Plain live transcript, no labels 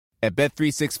At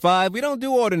Bet365, we don't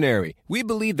do ordinary. We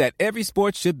believe that every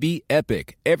sport should be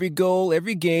epic. Every goal,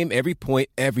 every game, every point,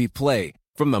 every play.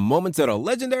 From the moments that are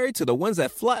legendary to the ones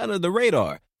that fly under the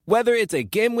radar. Whether it's a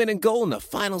game-winning goal in the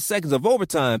final seconds of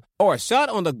overtime or a shot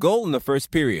on the goal in the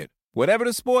first period. Whatever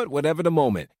the sport, whatever the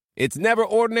moment. It's never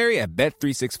ordinary at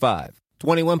Bet365.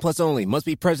 21 plus only. Must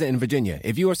be present in Virginia.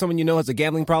 If you or someone you know has a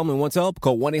gambling problem and wants help,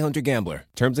 call 1-800-GAMBLER.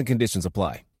 Terms and conditions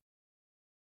apply.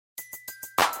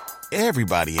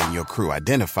 Everybody in your crew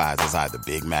identifies as either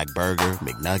Big Mac Burger,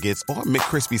 McNuggets, or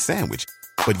McCrispy Sandwich.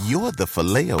 But you're the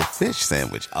Filet-O-Fish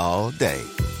Sandwich all day.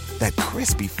 That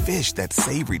crispy fish, that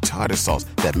savory tartar sauce,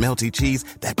 that melty cheese,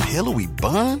 that pillowy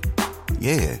bun.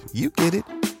 Yeah, you get it.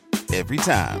 Every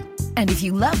time. And if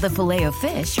you love the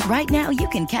Filet-O-Fish, right now you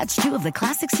can catch two of the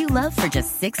classics you love for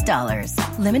just $6.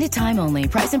 Limited time only.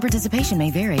 Price and participation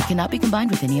may vary. Cannot be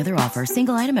combined with any other offer.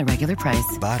 Single item at regular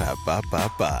price.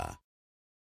 Ba-da-ba-ba-ba.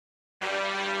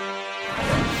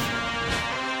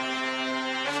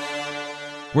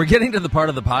 We're getting to the part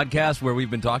of the podcast where we've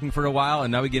been talking for a while,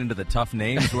 and now we get into the tough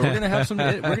names. Where we're going to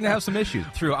have some issues.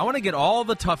 I want to get all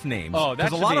the tough names. Oh,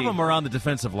 because a lot of them are on the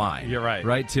defensive line. You're right.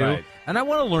 Right, too? Right. And I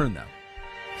want to learn them.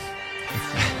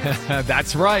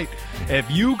 That's right.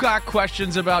 If you got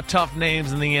questions about tough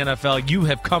names in the NFL, you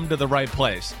have come to the right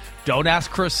place. Don't ask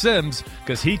Chris Sims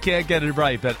because he can't get it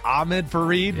right. But Ahmed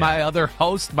Fareed, my other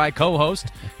host, my co-host,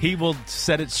 he will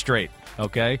set it straight.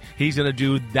 Okay? He's going to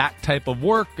do that type of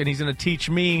work, and he's going to teach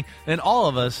me and all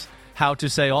of us how to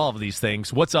say all of these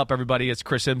things. What's up, everybody? It's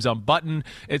Chris Sims on Button.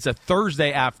 It's a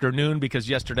Thursday afternoon because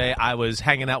yesterday I was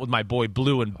hanging out with my boy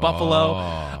Blue in Buffalo.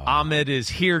 Ahmed is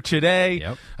here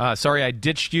today. Yep. Sorry I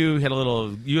ditched you. You had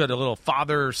a little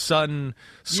father-son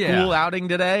school outing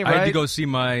today, right? I had to go see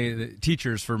my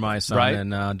teachers for my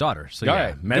son and daughter.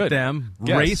 So, met them,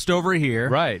 raced over here.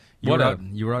 Right.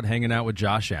 You were out hanging out with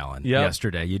Josh Allen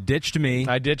yesterday. You ditched me.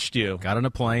 I ditched you. Got on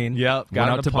a plane. Yep. Went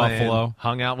out to Buffalo.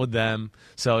 Hung out with them.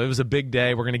 So it was a big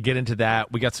day. We're going to get into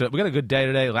that. We got a good day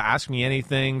today. Ask me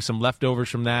anything. Some leftovers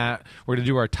from that. We're going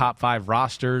to do our top 5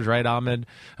 rosters, right, Ahmed?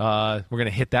 We're going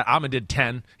to hit that. Ahmed did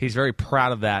 10. He's very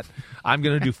proud of that. I'm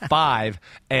going to do 5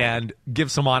 and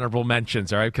give some honorable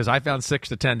mentions, all right? Because I found 6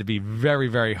 to 10 to be very,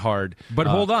 very hard. But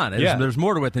hold on. There's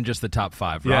more to it than just the top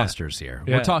 5 rosters here.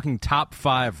 Yeah. We're talking top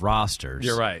 5 rosters.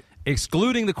 You're right.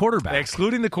 Excluding the quarterbacks.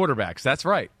 Excluding the quarterbacks. That's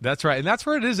right. That's right. And that's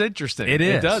where it is interesting. It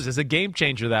is. It does. It's a game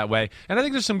changer that way. And I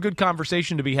think there's some good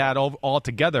conversation to be had all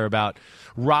together about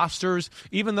rosters.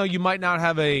 Even though you might not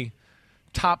have a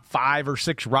top 5 or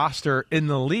 6 roster in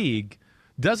the league,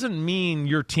 doesn't mean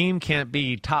your team can't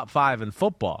be top 5 in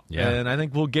football. Yeah. And I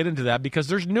think we'll get into that because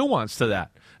there's nuance to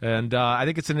that. And I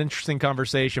think it's an interesting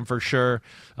conversation for sure.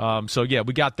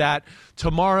 We got that.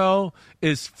 Tomorrow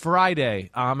is Friday,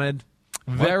 Ahmed.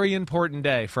 Very important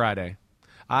day, Friday.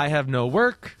 I have no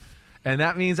work, and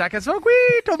that means I can smoke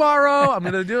weed tomorrow. I'm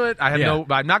going to do it. I'm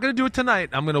not going to do it tonight.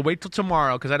 I'm going to wait till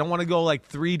tomorrow because I don't want to go like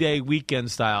 3-day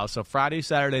weekend style. So Friday,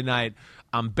 Saturday night,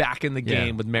 I'm back in the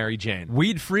game with Mary Jane.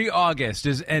 Weed-free August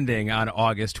is ending on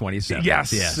August 27th.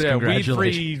 Yes.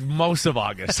 Weed-free most of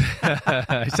August.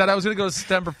 I said I was going to go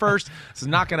September 1st. It's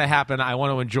not going to happen. I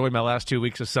want to enjoy my last 2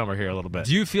 weeks of summer here a little bit.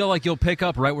 Do you feel like you'll pick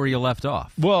up right where you left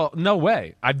off? Well, no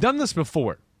way. I've done this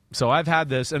before. So I've had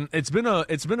this, and it's been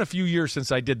a few years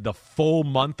since I did the full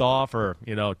month off, or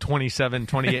 27,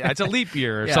 28. It's a leap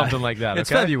year or something like that. It's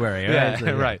okay? February.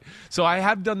 Right. So I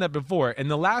have done that before,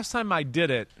 and the last time I did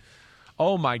it,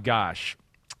 oh my gosh!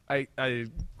 I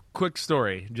quick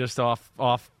story, just off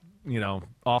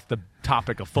the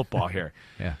topic of football here.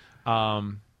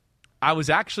 I was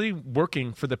actually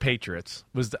working for the Patriots.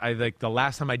 The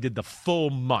last time I did the full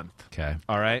month. Okay.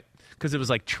 All right, because it was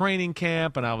like training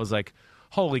camp, and I was like,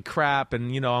 holy crap,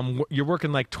 and you're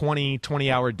working like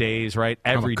 20-hour days, right?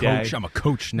 Every day. I'm a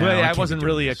coach now. Well, I wasn't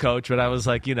really a coach, but I was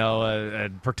like, a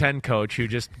pretend coach who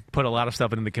just put a lot of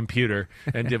stuff into the computer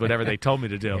and did whatever they told me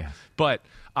to do. Yeah. But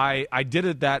I did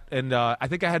it and I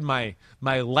think I had my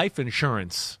life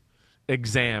insurance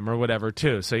exam or whatever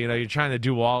too. So you're trying to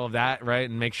do all of that, right,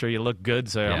 and make sure you look good.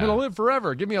 So I'm going to live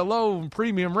forever. Give me a low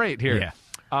premium rate here.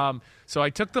 Yeah. So I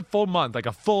took the full month, like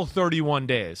a full 31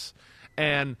 days.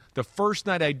 And the first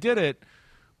night I did it,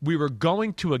 we were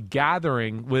going to a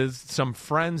gathering with some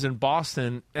friends in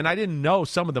Boston, and I didn't know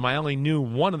some of them. I only knew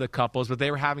one of the couples, but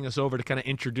they were having us over to kind of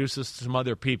introduce us to some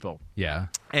other people. Yeah.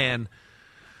 And,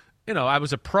 I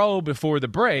was a pro before the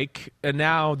break, and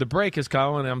now the break is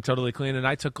coming, and I'm totally clean. And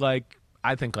I took,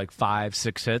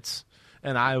 5-6 hits,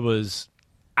 and I was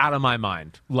out of my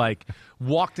mind.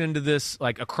 Walked into this,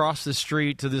 across the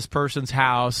street to this person's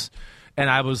house, and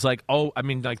I was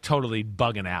totally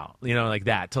bugging out, like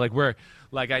that. To where,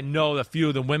 like I know a few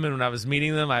of the women when I was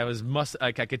meeting them, I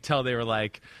could tell they were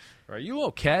like, are you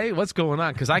okay? What's going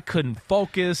on? Because I couldn't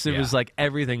focus. It was like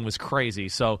everything was crazy.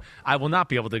 So I will not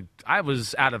be able to. I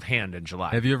was out of hand in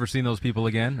July. Have you ever seen those people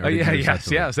again?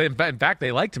 Yes. In fact,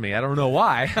 they liked me. I don't know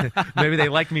why. Maybe they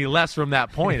liked me less from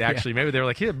that point, actually. Maybe they were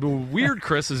like, hey, weird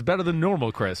Chris is better than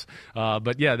normal Chris.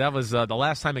 But, yeah, that was the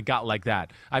last time it got like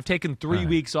that. I've taken 3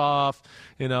 weeks off,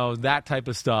 that type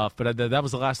of stuff. But that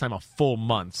was the last time a full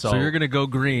month. So you're going to go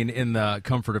green in the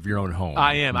comfort of your own home.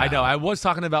 I am. Now. I know. I was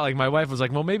talking about, like, my wife was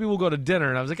like, well, maybe we'll go to dinner.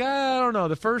 And I was like, I don't know.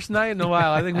 The first night in a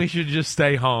while, I think we should just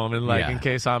stay home and, like, in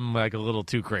case I'm, like, a little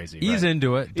too crazy. Ease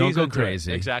into it. Don't go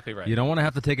crazy. Exactly right. You don't want to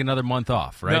have to take another month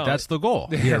off, right? No. That's the goal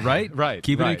here, right? Right.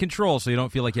 Keep it in control so you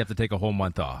don't feel like you have to take a whole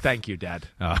month off. Thank you, Dad.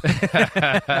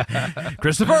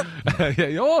 Christopher?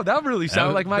 Oh, that really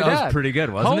sounded like my dad. That was pretty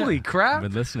good, wasn't it? Holy crap. I've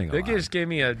been listening a lot. They just gave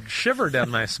me a shiver down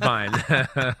my spine.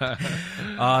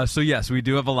 So, yes, we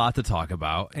do have a lot to talk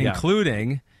about,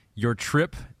 including your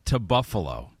trip to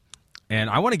Buffalo. And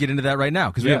I want to get into that right now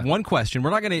because we have one question.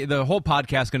 We're not going to. The whole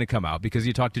podcast is going to come out because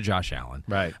you talked to Josh Allen,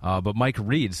 right? But Mike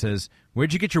Reed says,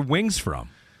 "Where'd you get your wings from?"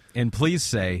 And please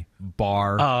say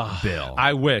Bar Bill.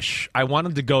 I wish I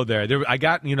wanted to go there. I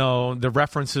got the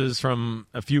references from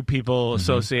a few people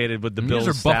associated with the Bills. These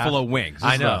are staff. Buffalo wings.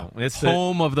 I know it's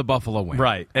home of the Buffalo wing,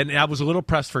 right? And I was a little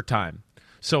pressed for time,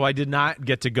 so I did not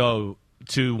get to go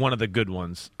to one of the good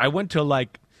ones. I went to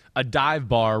like a dive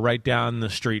bar right down the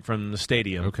street from the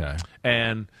stadium. Okay.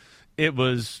 And it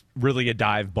was really a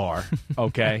dive bar,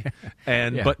 okay?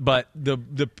 And but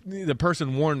the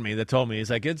person warned me, that told me, he's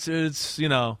like, it's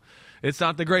it's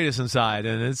not the greatest inside,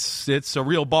 and it's a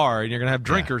real bar, and you're going to have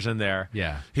drinkers in there.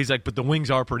 Yeah. He's like, but the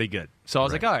wings are pretty good. So I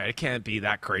was like, all right, it can't be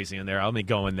that crazy in there. Let me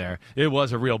go in there. It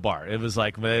was a real bar. It was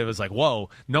like, whoa,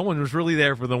 no one was really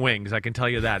there for the wings. I can tell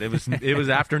you that. It was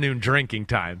afternoon drinking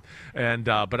time, and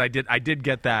but I did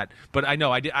get that. But I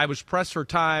know I was pressed for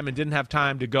time and didn't have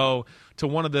time to go to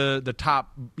one of the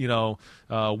top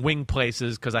wing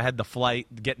places because I had the flight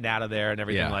getting out of there and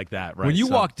everything like that. Right. When you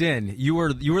walked in, you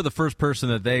were the first person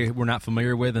that they were not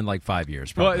familiar with in like 5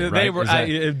 years. Probably, well, right? they were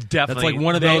definitely. That's like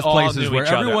one of those places where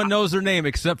everyone knows their name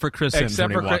except for Chris Sims.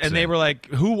 Except for Chris, and they were like,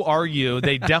 "Who are you?"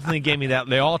 They definitely gave me that.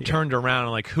 They all turned around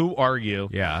and like, "Who are you?"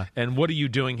 Yeah. And what are you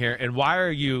doing here? And why are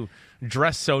you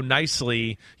dressed so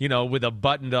nicely, with a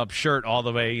buttoned-up shirt all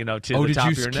the way, to the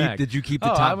top of your neck? Did you keep the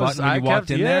top button when you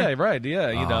walked in there? Yeah, right. Yeah,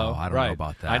 I don't know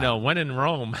about that. I know. When in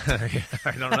Rome, I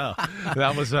don't know.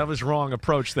 That was wrong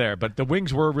approach there. But the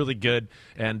wings were really good,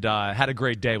 and had a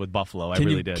great day with Buffalo. I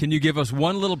really did. Can you give us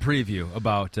one little preview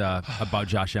about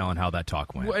Josh Allen, how that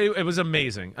talk went? It was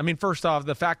amazing. I mean, first off,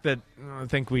 the fact that I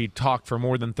think we talked for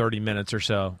more than 30 minutes or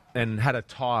so and had a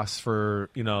toss for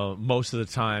most of the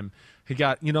time. He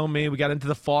got, we got into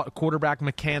the quarterback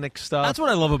mechanic stuff. That's what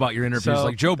I love about your interviews. So,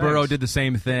 like Joe Burrow did the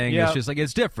same thing. Yeah. It's just like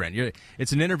it's different.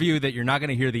 It's an interview that you're not going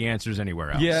to hear the answers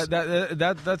anywhere else. Yeah,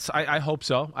 that's. I hope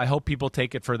so. I hope people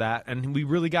take it for that. And we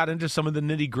really got into some of the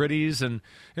nitty gritties, and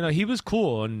he was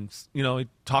cool, and he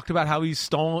talked about how he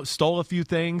stole a few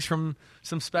things from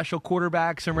some special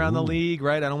quarterbacks around the league.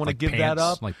 Right, I don't want to give that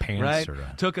up. Like pants, right? Or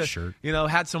a took a shirt.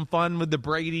 Had some fun with the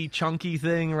Brady chunky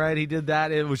thing. Right, he did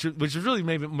that, which was really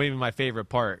maybe my favorite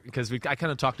part because I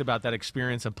kind of talked about that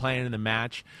experience of playing in the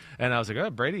match, and I was like,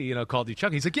 oh, Brady, called you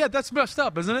chunky. He's like, yeah, that's messed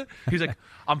up, isn't it? He's like,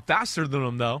 I'm faster than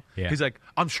him though. Yeah. He's like,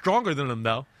 I'm stronger than him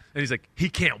though. And he's like, he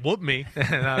can't whoop me.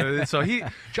 And, so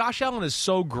Josh Allen is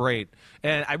so great,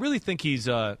 and I really think he's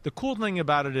the cool thing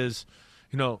about it is,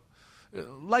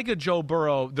 like a Joe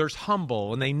Burrow, there's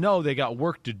humble, and they know they got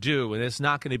work to do, and it's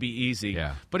not going to be easy.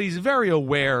 Yeah. But he's very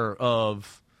aware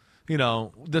of,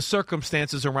 the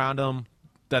circumstances around him,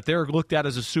 that they're looked at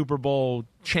as a Super Bowl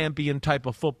champion type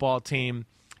of football team.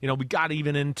 We got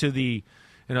even into the,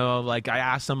 like I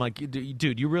asked him, like,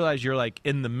 dude, you realize you're like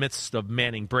in the midst of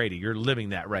Manning Brady. You're living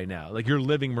that right now. Like you're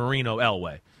living Marino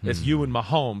Elway. It's you and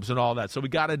Mahomes and all that. So we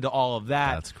got into all of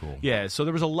that. That's cool. Yeah, so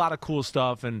there was a lot of cool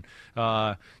stuff. And,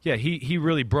 he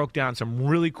really broke down some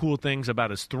really cool things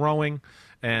about his throwing.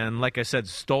 And like I said,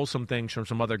 stole some things from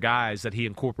some other guys that he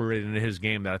incorporated into his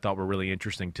game that I thought were really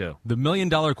interesting too. The $1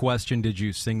 million question, did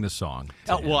you sing the song?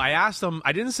 Well, I asked him.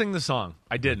 I didn't sing the song.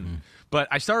 I didn't. But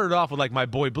I started off with like my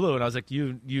Boy Blue, and I was like,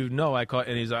 I call,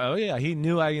 and he's like, oh yeah, he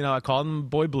knew I called him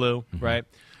Boy Blue, right?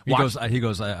 He goes.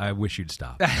 I wish you'd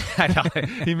stop. I know.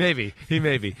 He may be,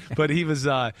 but he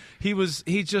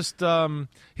just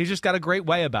got a great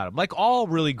way about him, like all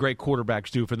really great quarterbacks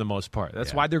do for the most part.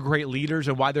 That's why they're great leaders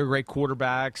and why they're great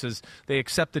quarterbacks. Is they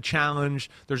accept the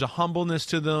challenge. There's a humbleness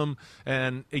to them,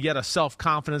 and yet a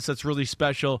self-confidence that's really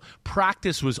special.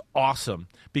 Practice was awesome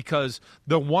because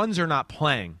the ones are not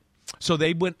playing. So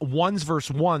they went ones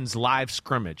versus ones live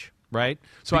scrimmage. Right,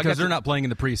 so because they're not playing in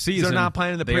the preseason. They're not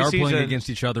playing in the preseason. They are playing against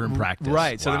each other in practice.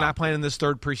 Right, so wow. they're not playing in this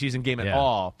third preseason game at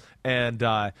all. And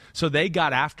so they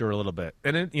got after a little bit.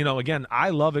 And, again, I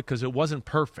love it because it wasn't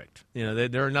perfect.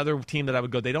 They're another team that I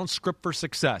would go, they don't script for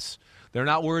success. They're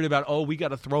not worried about, we got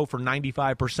to throw for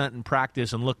 95% in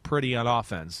practice and look pretty on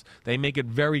offense. They make it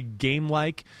very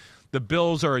game-like. The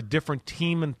Bills are a different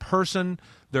team in person.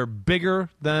 They're bigger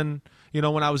than...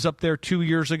 when I was up there 2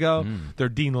 years ago, their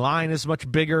D-line is much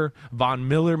bigger. Von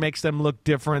Miller makes them look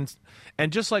different.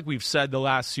 And just like we've said the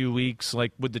last few weeks,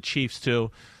 like with the Chiefs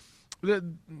too,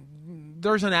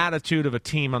 there's an attitude of a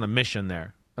team on a mission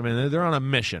there. I mean, they're on a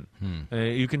mission.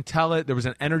 You can tell it. There was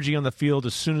an energy on the field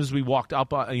as soon as we walked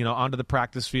up, onto the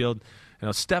practice field.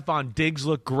 Stephon Diggs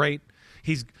looked great.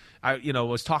 I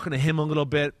was talking to him a little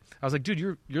bit. I was like, dude,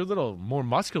 you're a little more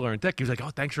muscular and thick. He was like, oh,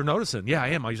 thanks for noticing. Yeah, I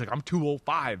am. He's like, I'm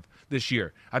 205 this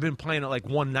year. I've been playing at like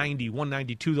 190,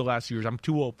 192 the last few years. I'm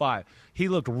 205. He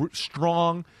looked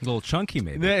strong. A little chunky,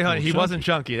 maybe. He wasn't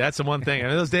chunky. That's the one thing. I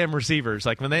mean, those damn receivers,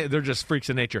 like they're just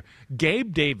freaks of nature.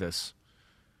 Gabe Davis,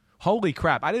 holy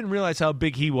crap. I didn't realize how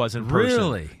big he was in person.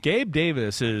 Really? Gabe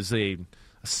Davis is a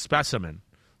specimen.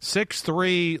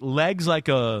 6'3", legs like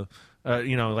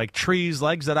like trees,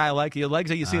 legs that I like, the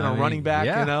legs that you see on a running back,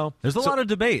 There's a lot of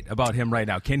debate about him right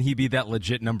now. Can he be that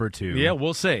legit number 2? Yeah,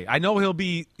 we'll see. I know he'll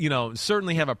be,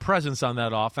 certainly have a presence on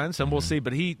that offense, and we'll see.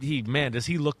 But man, does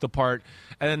he look the part?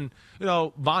 And,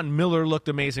 Von Miller looked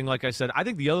amazing, like I said. I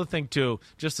think the other thing, too,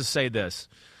 just to say this,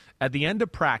 at the end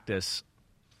of practice,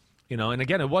 and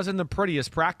again, it wasn't the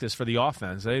prettiest practice for the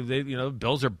offense. They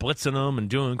Bills are blitzing them and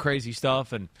doing crazy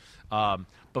stuff. And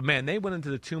but, man, they went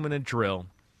into the 2-minute drill.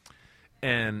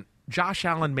 And Josh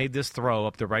Allen made this throw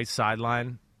up the right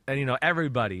sideline. And,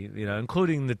 everybody,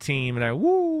 including the team, and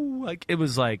it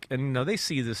was like, and, they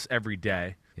see this every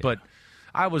day. Yeah. But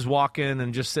I was walking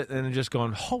and just sitting and just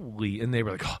going, holy, and they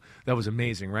were like, oh, that was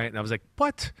amazing, right? And I was like,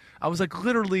 what? I was like,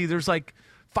 literally, there's like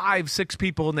 5-6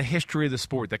 people in the history of the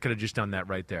sport that could have just done that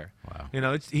right there.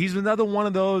 Wow. He's another one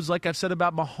of those, like I've said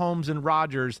about Mahomes and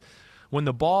Rodgers, when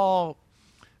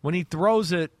he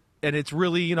throws it, and it's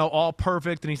really, all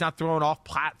perfect, and he's not throwing off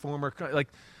platform or like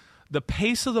the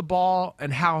pace of the ball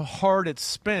and how hard it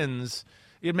spins,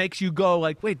 it makes you go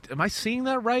like, wait, am I seeing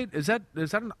that right? Is that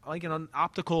an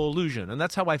optical illusion? And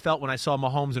that's how I felt when I saw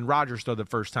Mahomes and Rodgers throw the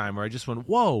first time, where I just went,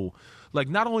 whoa. Like,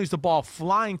 not only is the ball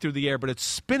flying through the air, but it's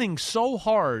spinning so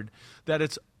hard that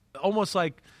it's almost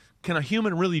like, can a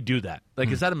human really do that?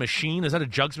 Like, is that a machine? Is that a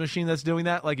jugs machine that's doing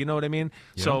that? Like, you know what I mean?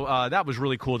 Yeah. So that was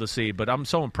really cool to see, but I'm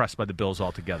so impressed by the Bills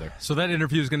altogether. So that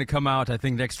interview is going to come out, I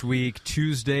think, next week,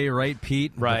 Tuesday, right,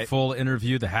 Pete? Right. The full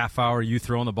interview, the half hour, you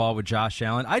throwing the ball with Josh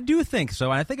Allen. I do think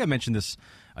so, and I think I mentioned this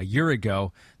a year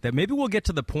ago, that maybe we'll get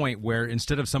to the point where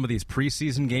instead of some of these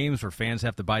preseason games where fans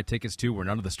have to buy tickets to where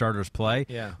none of the starters play,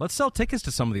 let's sell tickets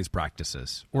to some of these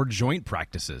practices or joint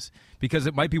practices, because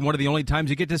it might be one of the only times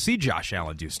you get to see Josh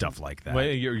Allen do stuff like that. Well,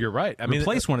 you're right. I mean,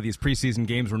 replace one of these preseason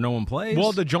games where no one plays.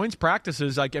 Well, the joints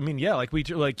practices,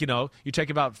 you check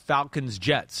about Falcons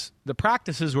Jets. The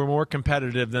practices were more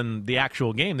competitive than the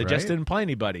actual game. They just didn't play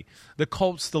anybody. The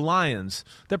Colts, the Lions,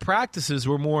 the practices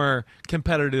were more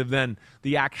competitive than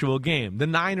the actual game. The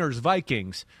Niners,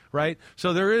 Vikings, right?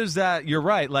 So there is that. You're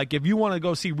right. Like, if you want to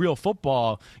go see real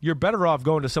football, you're better off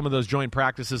going to some of those joint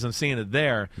practices and seeing it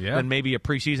there than maybe a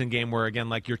preseason game where, again,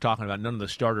 like you're talking about, none of the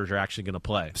starters are actually going to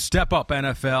play. Step up,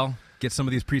 NFL. Get some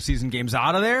of these preseason games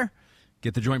out of there.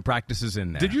 Get the joint practices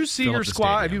in there. Did you see your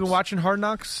squad? Have you been watching Hard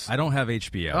Knocks? I don't have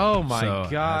HBO. Oh, my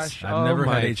gosh. I've never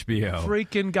had HBO.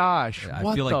 Freaking gosh.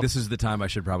 I feel like this is the time I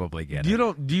should probably get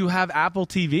it. Do you have Apple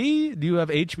TV? Do you have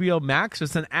HBO Max?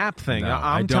 It's an app thing. No,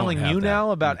 I'm telling you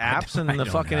now about apps and the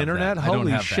fucking internet.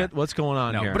 Holy shit, what's going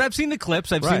on here? But I've seen the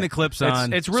clips. I've seen the clips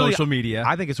on social media.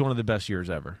 I think it's one of the best years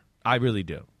ever. I really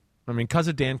do. I mean, because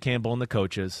of Dan Campbell and the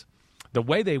coaches, the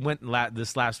way they went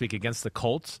this last week against the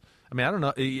Colts, I mean, I don't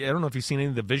know if you've seen any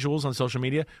of the visuals on social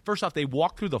media. First off, they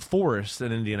walked through the forest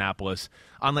in Indianapolis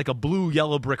on like a blue,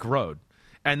 yellow brick road.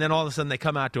 And then all of a sudden they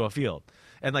come out to a field.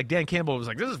 And like Dan Campbell was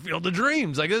like, this is Field of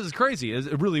Dreams. Like, this is crazy.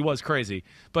 It really was crazy.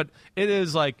 But it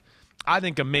is like, I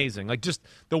think, amazing. Like, just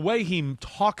the way he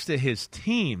talks to his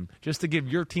team just to give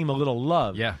your team a little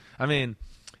love. Yeah. I mean,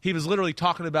 he was literally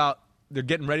talking about they're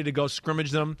getting ready to go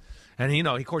scrimmage them. And,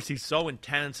 of course, he's so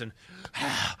intense. And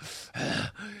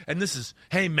this is,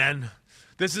 hey, men,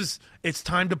 it's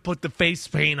time to put the face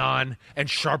paint on and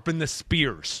sharpen the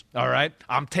spears, all right?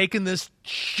 I'm taking this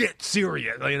shit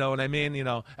serious, you know what I mean? You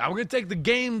know, we're going to take the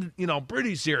game, you know,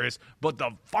 pretty serious, but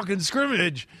the fucking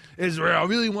scrimmage is where I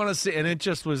really want to see. And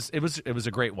it was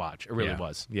a great watch. It really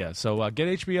was. Yeah, so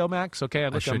get HBO Max, okay?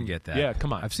 I should get that. Yeah,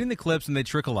 come on. I've seen the clips and they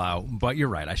trickle out, but you're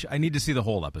right. I need to see the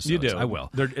whole episode. You do. I will.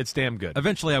 It's damn good.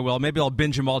 Eventually I will. Maybe I'll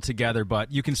binge them all together,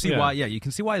 but you can see why. Yeah, you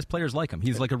can see why his players like him.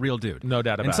 He's like a real dude. No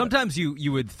doubt about it. And sometimes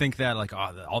you would think that, like,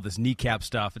 all this kneecap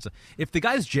stuff. If the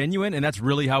guy's genuine and that's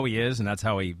really how he is and that's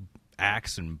how he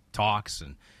acts and talks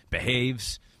and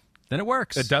behaves, then it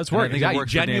works. It does work. I think it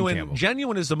works for Dan genuine. Campbell.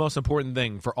 Genuine is the most important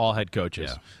thing for all head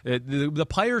coaches. Yeah. The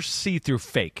players see through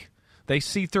fake. They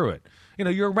see through it. You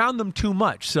know, you're around them too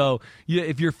much. So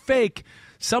if you're fake,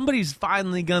 somebody's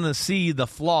finally gonna see the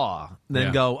flaw,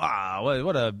 then go,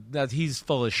 he's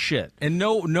full of shit. And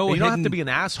no, you don't have to be an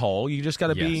asshole. You just got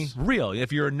to be real.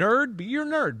 If you're a nerd, be your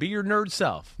nerd. Be your nerd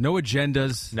self. No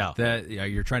agendas. No. That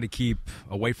you're trying to keep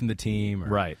away from the team. Or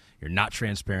right. You're not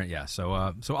transparent. Yeah. So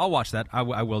I'll watch that. I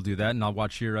will do that, and I'll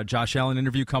watch your Josh Allen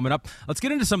interview coming up. Let's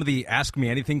get into some of the Ask Me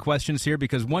Anything questions here,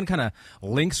 because one kind of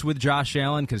links with Josh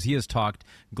Allen, because he has talked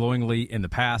glowingly in the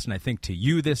past, and I think to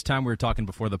you this time. We were talking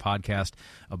before the podcast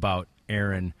about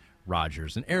Aaron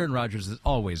Rodgers, and Aaron Rodgers is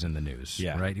always in the news.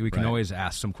 Yeah, right. We can always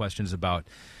ask some questions about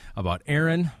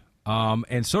Aaron,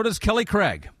 and so does Kelly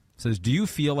Craig. Says, do you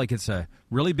feel like it's a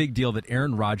really big deal that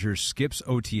Aaron Rodgers skips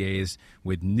OTAs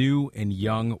with new and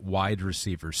young wide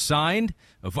receivers? Signed,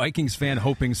 a Vikings fan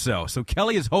hoping so. So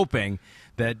Kelly is hoping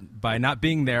that by not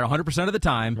being there 100% of the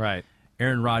time, right,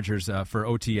 Aaron Rodgers for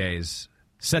OTAs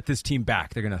set this team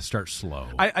back. They're going to start slow.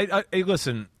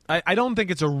 Listen, I don't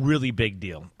think it's a really big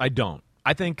deal. I don't.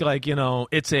 I think, like, you know,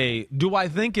 do I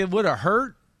think it would have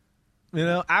hurt? You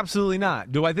know, absolutely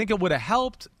not. Do I think it would have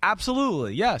helped?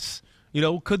 Absolutely, yes. You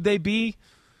know, could they be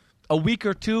a week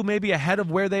or two maybe ahead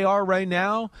of where they are right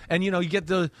now? And, you know, you get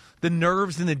the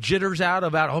nerves and the jitters out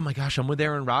about, oh, my gosh, I'm with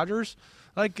Aaron Rodgers.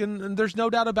 Like, and there's no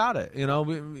doubt about it. You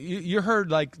know, you heard,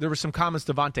 like, there were some comments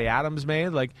Davante Adams made.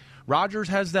 Like, Rodgers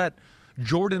has that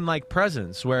Jordan-like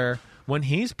presence where when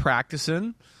he's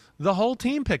practicing, the whole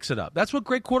team picks it up. That's what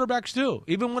great quarterbacks do.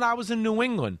 Even when I was in New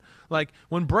England, like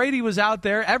when Brady was out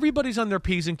there, everybody's on their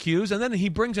P's and Q's, and then he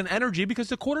brings an energy because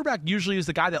the quarterback usually is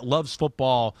the guy that loves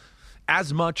football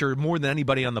as much or more than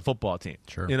anybody on the football team.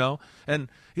 Sure. You know? And,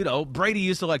 you know, Brady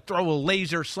used to, like, throw a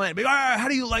laser slant. Be, how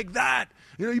do you like that?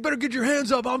 You know, you better get your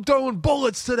hands up. I'm throwing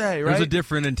bullets today, right? There's a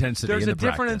different intensity. There's in a the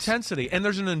different practice. intensity, and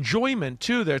there's an enjoyment,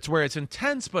 too. That's where it's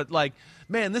intense, but, like,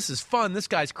 man, this is fun. This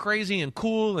guy's crazy and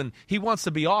cool, and he wants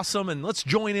to be awesome, and let's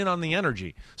join in on the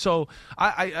energy. So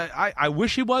I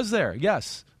wish he was there.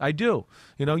 Yes, I do.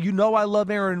 You know, I love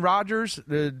Aaron Rodgers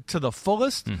to the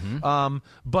fullest,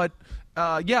 but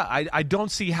I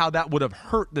don't see how that would have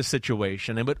hurt the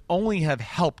situation. It would only have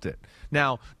helped it.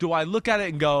 Now, do I look at it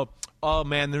and go, oh,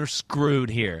 man, they're screwed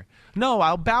here? No,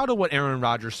 I'll bow to what Aaron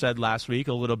Rodgers said last week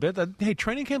a little bit. That, hey,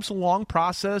 training camp's a long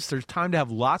process. There's time to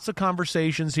have lots of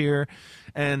conversations here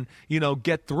and, you know,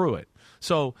 get through it.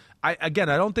 So, I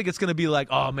don't think it's going to be like,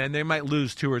 oh, man, they might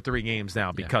lose 2 or 3 games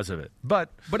now because of it. But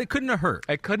it couldn't have hurt.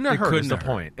 It couldn't have hurt is the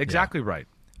point. Exactly right.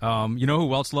 You know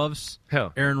who else loves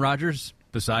Aaron Rodgers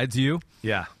besides you?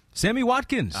 Yeah. Sammy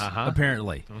Watkins,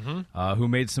 apparently, who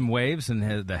made some waves,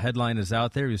 and the headline is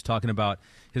out there. He was talking about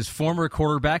his former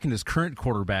quarterback and his current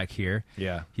quarterback here.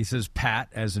 Yeah. He says Pat,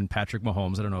 as in Patrick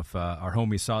Mahomes, I don't know if our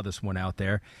homie saw this one out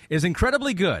there, is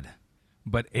incredibly good,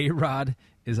 but A-Rod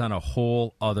is on a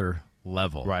whole other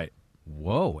level. Right.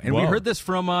 Whoa. And we heard this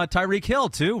from Tyreek Hill,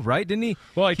 too, right? Didn't he?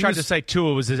 Well, he tried to say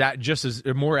Tua was just as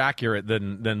more accurate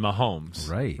than Mahomes.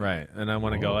 Right. Right. And I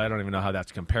want to go, I don't even know how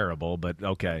that's comparable, but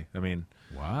okay. I mean,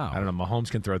 wow. I don't know. Mahomes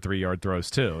can throw 3-yard throws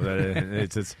too.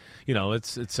 It's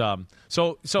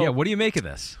so. Yeah. What do you make of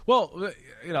this? Well,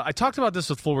 you know, I talked about this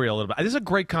with Florio a little bit. This is a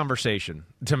great conversation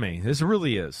to me. This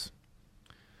really is.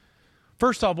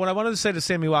 First off, what I wanted to say to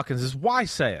Sammy Watkins is, why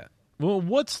say it? Well,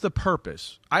 what's the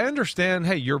purpose? I understand,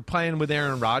 hey, you're playing with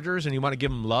Aaron Rodgers and you want to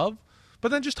give him love, but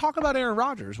then just talk about Aaron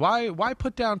Rodgers. Why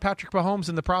put down Patrick Mahomes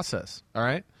in the process? All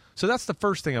right? So that's the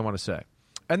first thing I want to say.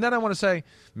 And then I want to say,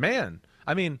 man,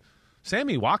 I mean,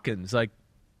 Sammy Watkins, like,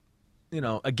 you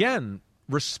know, again,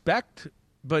 respect,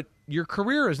 but your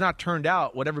career has not turned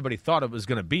out what everybody thought it was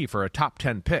going to be for a top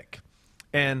 10 pick.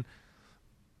 And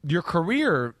your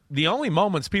career, the only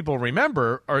moments people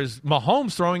remember is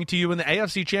Mahomes throwing to you in the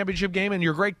AFC Championship game and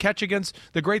your great catch against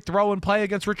the great throw and play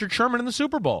against Richard Sherman in the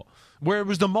Super Bowl, where it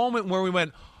was the moment where we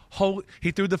went, he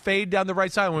threw the fade down the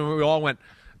right side when we all went,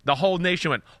 The whole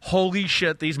nation went, holy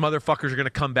shit, these motherfuckers are going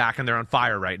to come back and they're on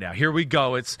fire right now. Here we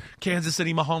go. It's Kansas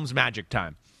City Mahomes magic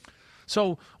time.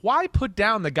 So why put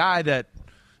down the guy that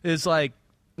is like,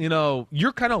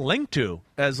 you're kind of linked to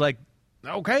as like,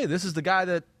 okay, this is the guy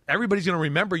that everybody's going to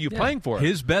remember you playing for.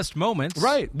 His best moments.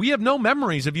 Right. We have no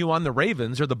memories of you on the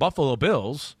Ravens or the Buffalo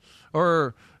Bills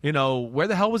or, where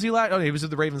the hell was he last? Oh, he was at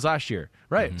the Ravens last year.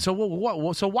 Right.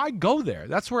 So so why go there?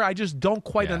 That's where I just don't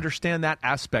quite understand that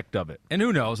aspect of it. And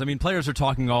who knows? I mean, players are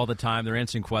talking all the time. They're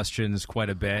answering questions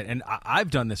quite a bit. And I've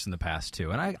done this in the past,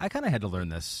 too. And I kind of had to learn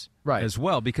this as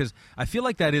well because I feel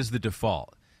like that is the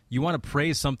default. You want to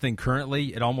praise something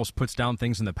currently, it almost puts down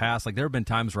things in the past. Like there have been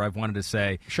times where I've wanted to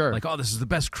say, like, oh, this is the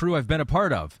best crew I've been a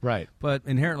part of. Right. But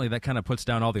inherently that kind of puts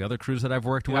down all the other crews that I've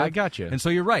worked with. I got you. And so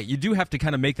you're right. You do have to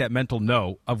kind of make that mental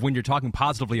note of when you're talking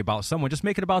positively about someone, just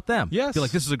make it about them. Yes. Feel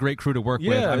like this is a great crew to work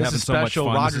with. I'm having so much fun.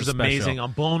 Rodgers amazing.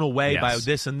 I'm blown away by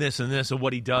this and this and this and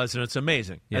what he does, and it's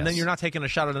amazing. Yes. And then you're not taking a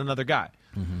shot at another guy.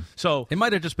 Mm-hmm. So it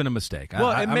might have just been a mistake. Well,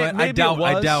 I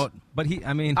doubt. But he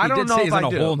did say he's on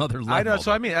a whole nother level. I know.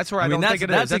 So that's where I don't think it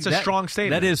is. That's a strong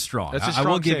statement. That is strong. That's a strong I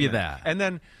will give statement. you that. And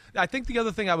then I think the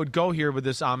other thing I would go here with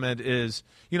this, Ahmed, is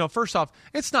first off,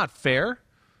 it's not fair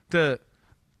to.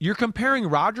 You're comparing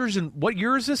Rodgers in what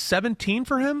year is this? 17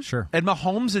 for him? Sure. And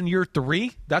Mahomes in year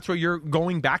 3? That's what you're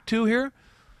going back to here?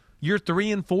 Year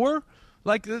 3 and 4?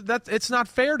 Like that, it's not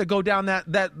fair to go down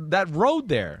that road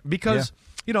there because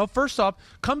first off,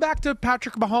 come back to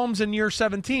Patrick Mahomes in year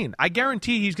 17. I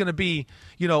guarantee he's going to be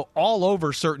all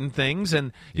over certain things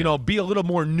and be a little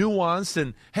more nuanced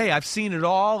and hey, I've seen it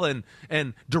all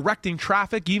and directing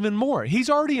traffic even more. He's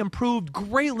already improved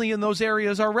greatly in those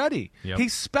areas already. Yep.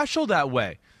 He's special that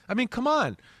way. I mean, come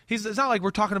on. It's not like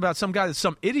we're talking about some guy that's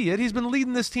some idiot. He's been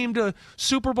leading this team to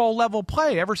Super Bowl level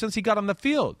play ever since he got on the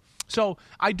field. So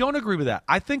I don't agree with that.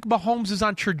 I think Mahomes is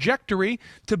on trajectory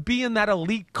to be in that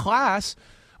elite class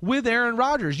with Aaron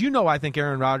Rodgers. I think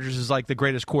Aaron Rodgers is like the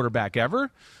greatest quarterback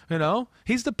ever.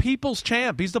 He's the people's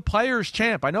champ. He's the players'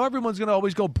 champ. I know everyone's going to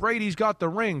always go, Brady's got the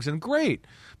rings, and great.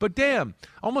 But damn,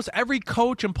 almost every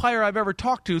coach and player I've ever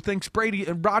talked to thinks Brady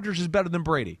and Rodgers is better than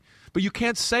Brady. But you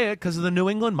can't say it because of the New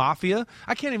England Mafia.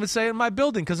 I can't even say it in my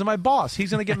building because of my boss. He's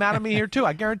going to get mad at me here, too.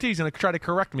 I guarantee he's going to try to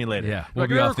correct me later. Yeah, we'll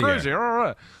be off the crazy.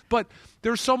 air. But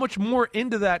there's so much more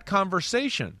into that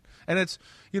conversation. And it's,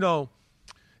 so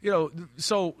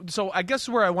I guess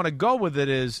where I want to go with it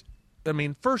is, I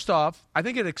mean, first off, I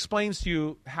think it explains to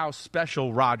you how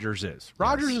special Rodgers is.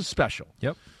 Rodgers is special.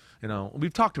 Yep.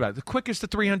 We've talked about it. The quickest to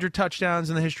 300 touchdowns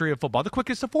in the history of football. The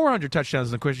quickest to 400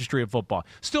 touchdowns in the history of football.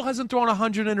 Still hasn't thrown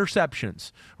 100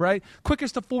 interceptions, right?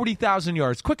 Quickest to 40,000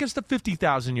 yards. Quickest to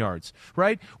 50,000 yards,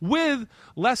 right? With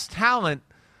less talent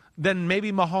than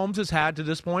maybe Mahomes has had to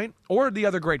this point or the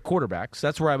other great quarterbacks.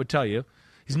 That's where I would tell you.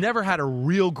 He's never had a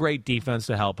real great defense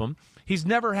to help him. He's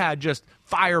never had just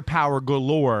firepower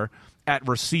galore at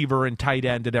receiver and tight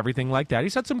end and everything like that.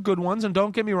 He's had some good ones, and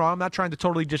don't get me wrong, I'm not trying to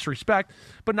totally disrespect,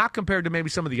 but not compared to maybe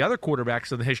some of the other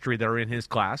quarterbacks in the history that are in his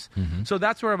class. Mm-hmm. So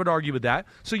that's where I would argue with that.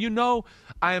 So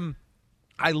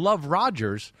I love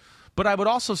Rodgers, but I would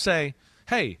also say,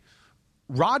 hey,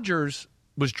 Rodgers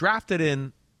was drafted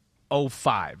in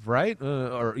 05, right?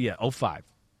 05.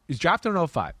 He's drafted in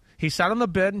 05. He sat on the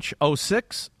bench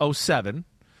 06, 07.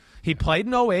 He played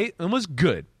in 08 and was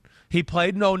good. He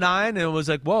played in 09 and it was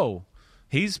like, whoa,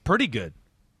 he's pretty good.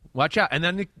 Watch out. And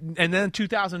then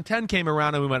 2010 came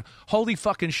around and we went, holy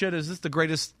fucking shit, is this the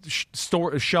greatest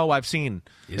show I've seen?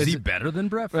 Is he better than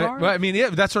Brett Favre? Right? I mean,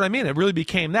 yeah, that's what I mean. It really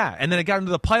became that. And then it got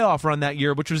into the playoff run that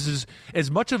year, which was as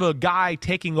much of a guy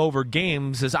taking over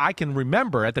games as I can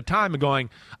remember at the time and going,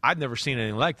 I've never seen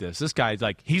anything like this. This guy's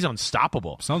like, he's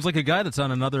unstoppable. Sounds like a guy that's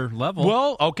on another level.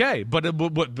 Well, okay. But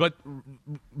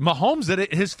Mahomes did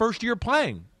it his first year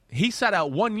playing. He sat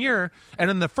out 1 year,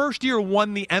 and in the first year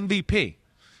won the MVP.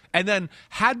 And then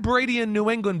had Brady and New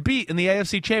England beat in the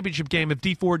AFC Championship game if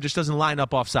Dee Ford just doesn't line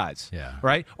up off sides,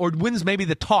 right? Or wins maybe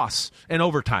the toss in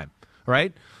overtime,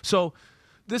 right? So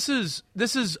this is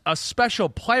a special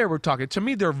player we're talking. To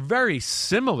me, they're very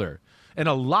similar in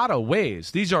a lot of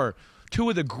ways. These are two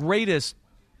of the greatest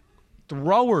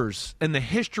throwers in the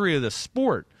history of the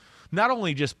sport, not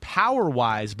only just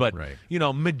power-wise, but,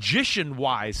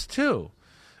 magician-wise too.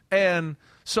 And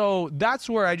so that's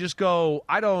where I just go,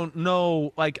 I don't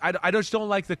know, like, I just don't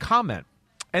like the comment.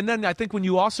 And then I think when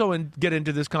you also get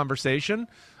into this conversation,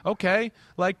 okay,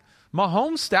 like,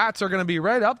 Mahomes' stats are going to be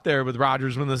right up there with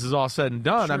Rodgers when this is all said and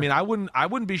done. Sure. I mean, I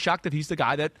wouldn't be shocked if he's the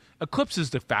guy that eclipses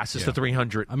the fastest to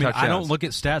 300 I mean, touchdowns. I don't look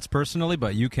at stats personally,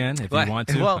 but you can if you want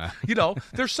to. Well,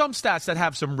 there's some stats that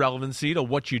have some relevancy to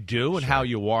what you do and how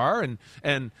you are, and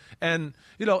again,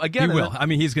 he will. I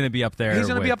mean, he's going to be up there. He's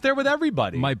going to be up there with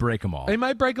everybody. Might break them all. He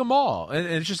might break them all, and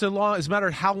it's just it's a matter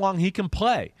of how long he can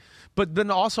play. But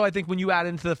then also, I think when you add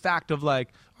into the fact of like,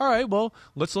 all right, well,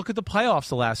 let's look at the playoffs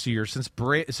the last 2 years since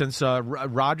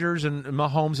Rodgers and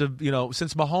Mahomes have,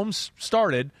 since Mahomes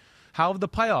started, how have the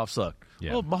playoffs looked?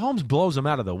 Yeah. Well, Mahomes blows them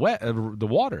out of the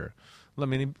water. I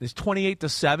mean, it's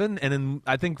 28-7, and then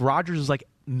I think Rodgers is like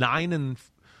 9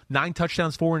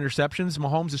 touchdowns, 4 interceptions.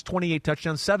 Mahomes is 28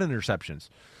 touchdowns, 7 interceptions.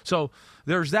 So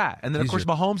there's that. And then, of course,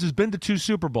 Mahomes has been to 2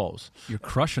 Super Bowls. You're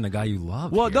crushing a guy you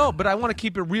love. Well, no, but I want to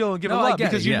keep it real and give him love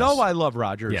because I love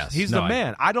Rodgers. Yes. He's the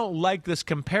man. I don't like this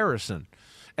comparison.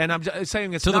 And I'm just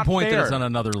saying it's to not the point fair. that it's on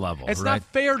another level. It's right? not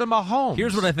fair to Mahomes.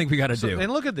 Here's what I think we got to do.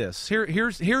 And look at this.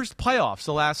 Here's playoffs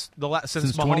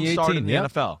since Mahomes 2018, started in the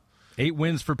NFL. 8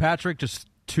 wins for Patrick, just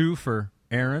 2 for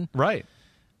Aaron. Right.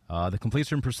 The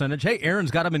completion percentage. Hey,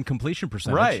 Aaron's got him in completion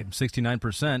percentage. Right.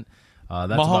 69%.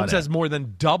 That's Mahomes has more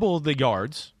than double the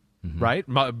yards. Mm-hmm. Right?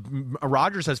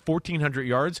 Rodgers has 1,400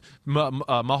 yards.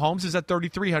 Mahomes is at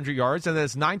 3,300 yards, and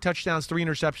that's 9 touchdowns, 3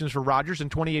 interceptions for Rodgers,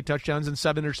 and 28 touchdowns and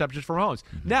 7 interceptions for Mahomes.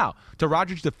 Mm-hmm. Now, to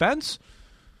Rodgers' defense,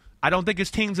 I don't think his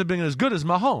teams have been as good as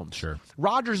Mahomes. Sure.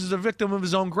 Rodgers is a victim of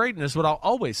his own greatness, what I'll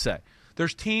always say.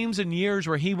 There's teams and years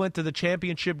where he went to the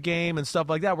championship game and stuff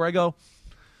like that where I go,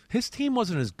 his team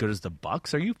wasn't as good as the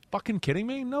Bucs. Are you fucking kidding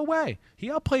me? No way.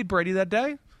 He outplayed Brady that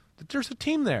day. There's a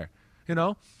team there,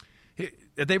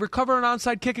 They recover an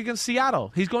onside kick against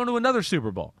Seattle. He's going to another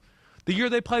Super Bowl. The year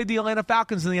they played the Atlanta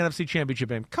Falcons in the NFC Championship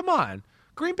game. Come on.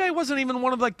 Green Bay wasn't even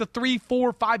one of like the 3,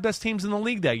 4, 5 best teams in the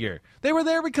league that year. They were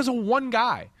there because of one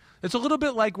guy. It's a little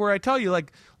bit like where I tell you,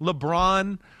 like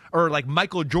LeBron or like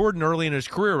Michael Jordan early in his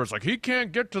career was like, he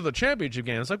can't get to the championship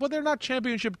game. It's like, well, they're not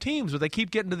championship teams, but they keep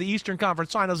getting to the Eastern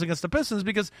Conference Finals against the Pistons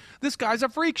because this guy's a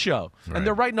freak show. Right. And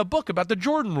they're writing a book about the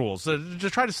Jordan rules to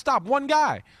try to stop one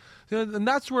guy. And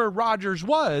that's where Rodgers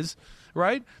was,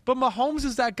 right? But Mahomes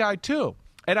is that guy too.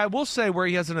 And I will say where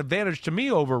he has an advantage to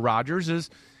me over Rodgers is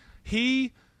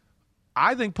he,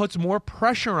 I think, puts more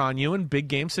pressure on you in big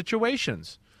game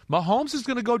situations. Mahomes is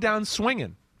going to go down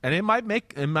swinging, and it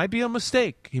might be a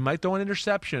mistake. He might throw an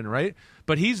interception, right?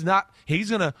 But he's not. He's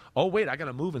going to, I got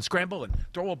to move and scramble and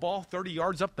throw a ball 30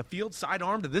 yards up the field,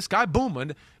 sidearm to this guy, boom.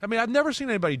 And I mean, I've never seen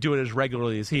anybody do it as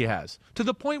regularly as he has. To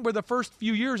the point where the first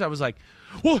few years I was like,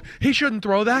 well, he shouldn't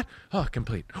throw that. Oh,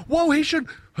 complete. Whoa, he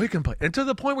complete. And to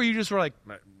the point where you just were like,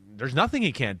 there's nothing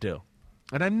he can't do.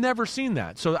 And I've never seen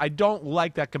that. So I don't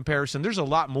like that comparison. There's a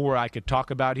lot more I could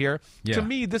talk about here. Yeah. To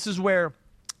me, this is where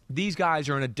these guys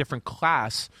are in a different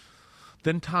class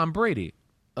than Tom Brady.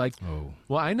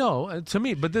 Well, I know, to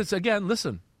me, but this, again,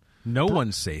 listen. No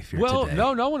one's safe here today.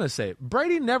 No one is safe.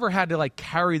 Brady never had to,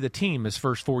 carry the team his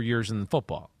first 4 years in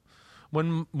football.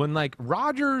 When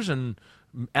Rodgers and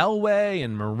Elway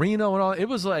and Marino and all, it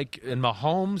was and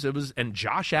Mahomes, and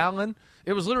Josh Allen,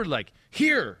 it was literally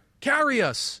here, carry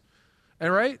us.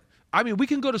 And right? I mean, we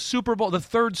can go to the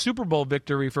third Super Bowl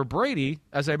victory for Brady,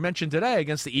 as I mentioned today,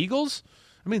 against the Eagles.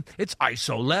 I mean, it's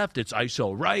ISO left, it's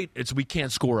ISO right, it's we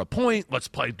can't score a point, let's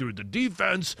play through the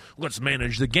defense, let's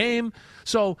manage the game.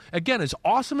 So, again, as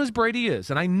awesome as Brady is,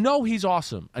 and I know he's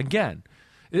awesome, again,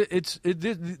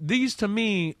 these to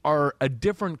me are a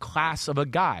different class of a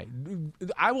guy.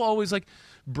 I will always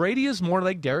Brady is more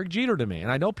like Derek Jeter to me,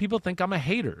 and I know people think I'm a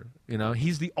hater.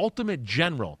 He's the ultimate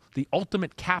general, the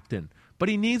ultimate captain, but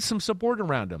he needs some support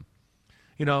around him.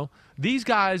 These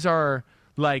guys are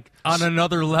on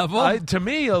another level? To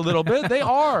me, a little bit. They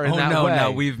are in that way.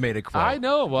 No, we've made a quote. I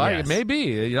know. Well, yes.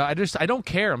 Maybe. I don't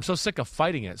care. I'm so sick of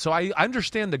fighting it. So I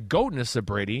understand the goatness of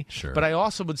Brady, sure. But I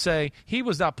also would say he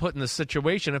was not put in this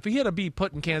situation. If he had to be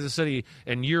put in Kansas City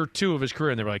in year 2 of his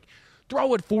career, and they were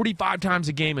throw it 45 times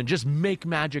a game and just make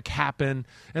magic happen,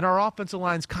 and our offensive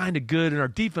line's kind of good, and our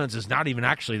defense is not even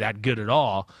actually that good at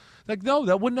all. No,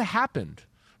 that wouldn't have happened.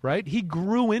 Right? He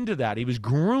grew into that. He was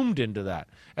groomed into that.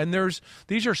 And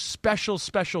these are special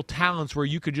talents where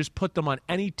you could just put them on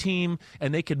any team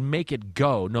and they could make it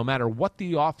go no matter what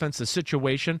the offense, the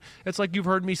situation. It's like you've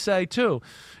heard me say too.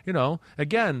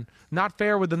 Again, not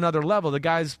fair with another level. The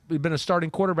guy's been a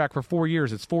starting quarterback for 4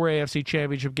 years. It's 4 AFC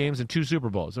championship games and 2 Super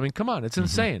Bowls. I mean, come on, it's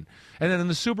insane. And then in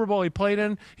the Super Bowl he played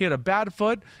in, he had a bad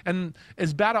foot, and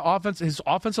his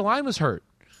offensive line was hurt.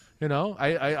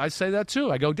 I say that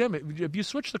too. I go, damn it, if you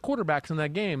switch the quarterbacks in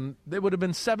that game, they would have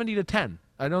been 70-10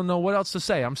 I don't know what else to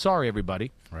say. I'm sorry,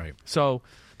 everybody. Right. So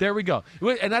there we go.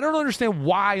 And I don't understand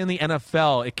why in the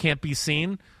NFL it can't be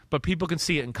seen, but people can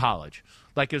see it in college.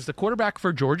 Like, is the quarterback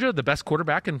for Georgia the best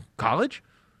quarterback in college?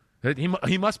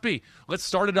 He must be. Let's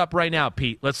start it up right now,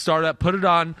 Pete. Let's start up. Put it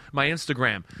on my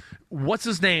Instagram. What's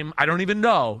his name? I don't even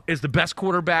know. Is the best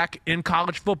quarterback in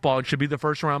college football and should be the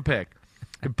first-round pick.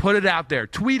 And put it out there.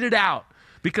 Tweet it out.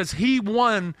 Because he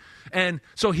won, and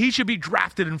so he should be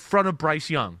drafted in front of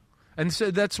Bryce Young. And so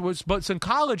that's what's. But in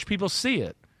college, people see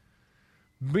it.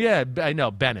 Yeah, I know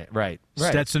Bennett, right?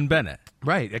 Stetson Bennett,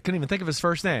 right? I couldn't even think of his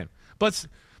first name. But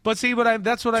see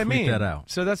that's what I mean. Tweet that out.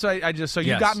 So that's why I just. So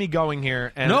yes. You got me going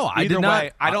here. And no, I did not.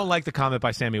 Way, I don't like the comment by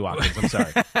Sammy Watkins. I'm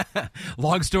sorry.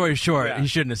 Long story short, he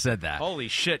shouldn't have said that. Holy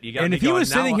shit! You got. And me if he going.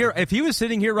 was sitting here, if he was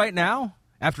sitting here right now,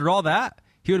 after all that.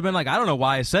 He would have been like, I don't know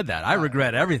why I said that. I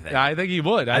regret everything. I think he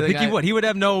would. I think he would. He would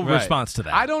have no response to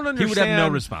that. I don't understand. He would have no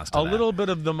response to that. A little bit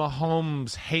of the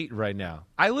Mahomes hate right now.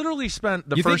 I literally spent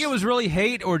the You first... think it was really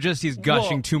hate or just he's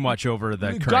gushing too much over the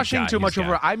current gushing guy too much got?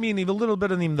 over... I mean, even a little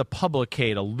bit of even the public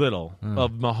hate, a little,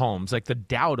 of Mahomes. Like the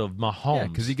doubt of Mahomes. Yeah,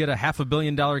 because you get a $500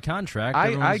 million contract.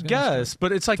 I guess,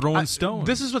 but it's like... Throwing stones.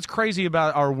 This is what's crazy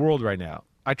about our world right now.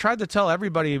 I tried to tell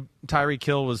everybody Tyreek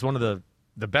Hill was one of the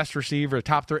best receiver,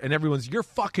 top 3, and everyone's, you're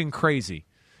fucking crazy.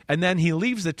 And then he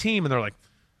leaves the team, and they're like,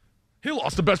 he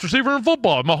lost the best receiver in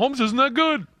football. Mahomes isn't that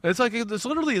good. It's like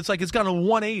it's gone a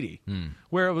 180,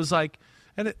 where it was like,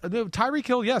 and Tyreek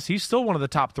Hill, yes, he's still one of the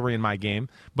top 3 in my game,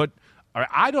 but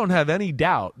I don't have any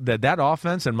doubt that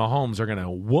offense and Mahomes are going to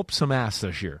whoop some ass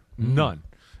this year. None.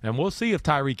 And we'll see if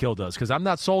Tyreek Hill does, because I'm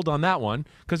not sold on that one,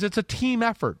 because it's a team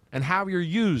effort and how you're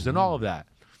used and all of that.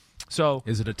 So,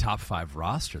 is it a top 5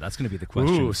 roster? That's going to be the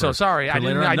question. Ooh, so sorry. I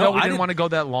know we didn't want to go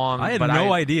that long. I had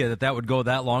no idea that would go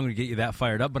that long to get you that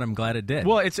fired up, but I'm glad it did.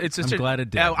 Well, I'm glad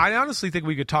it did. I honestly think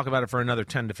we could talk about it for another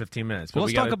 10 to 15 minutes. Well,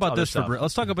 let's talk about this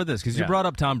because you brought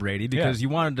up Tom Brady because you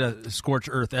wanted to scorch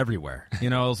earth everywhere. You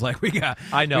know, it was like we got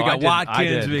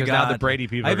Watkins, we got now the Brady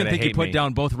people. I even think he put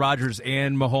down both Rodgers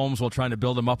and Mahomes while trying to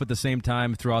build them up at the same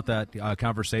time throughout that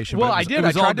conversation. Well, I did.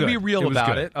 I tried to be real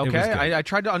about it. Okay, I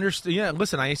tried to understand. Yeah,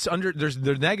 listen, there's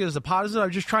negatives, the positives.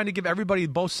 I'm just trying to give everybody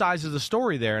both sides of the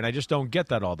story there, and I just don't get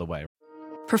that all the way.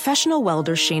 Professional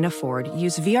welder Shayna Ford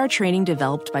used VR training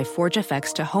developed by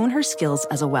ForgeFX to hone her skills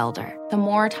as a welder. The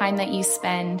more time that you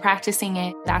spend practicing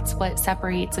it, that's what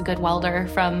separates a good welder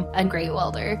from a great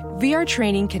welder. VR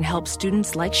training can help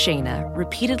students like Shayna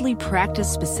repeatedly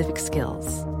practice specific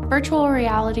skills. Virtual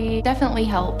reality definitely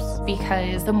helps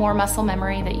because the more muscle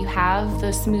memory that you have,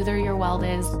 the smoother your weld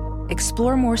is.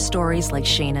 Explore more stories like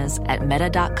Shayna's at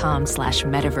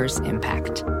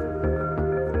meta.com/metaverseimpact.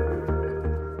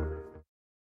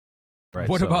 Right,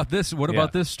 what about this? What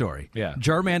about this story? Yeah.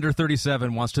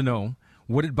 Jarmander37 wants to know,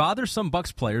 would it bother some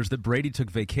Bucs players that Brady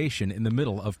took vacation in the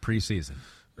middle of preseason?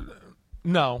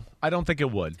 No, I don't think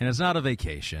it would. And it's not a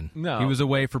vacation. No. He was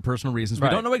away for personal reasons. Right.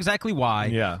 We don't know exactly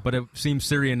why, but it seems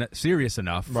serious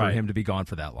enough for him to be gone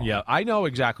for that long. Yeah, I know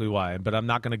exactly why, but I'm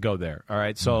not going to go there. All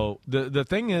right, so the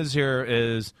thing is here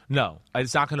is, no,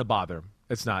 it's not going to bother him.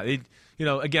 It's not.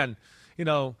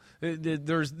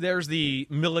 There's the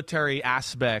military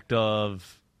aspect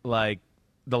of, like,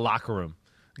 the locker room.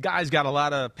 Guy's got a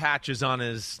lot of patches on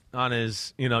his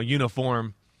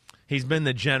uniform. He's been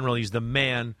the general. He's the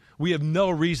man. We have no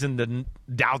reason to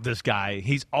doubt this guy.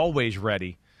 He's always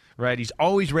ready, right? He's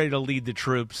always ready to lead the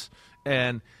troops,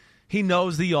 and he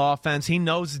knows the offense. He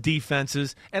knows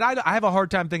defenses. And I have a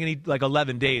hard time thinking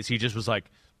 11 days he just was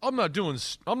like, I'm not doing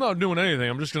anything.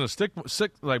 I'm just going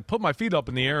to put my feet up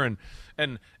in the air and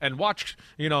watch,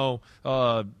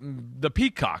 the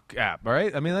Peacock app,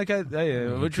 right? I mean, which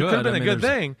could have been a good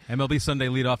thing. MLB Sunday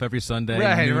leadoff every Sunday.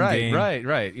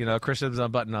 Right. Chris Sims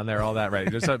on button on there, all that,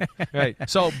 right? Right.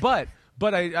 So, but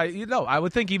I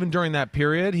would think even during that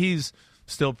period, he's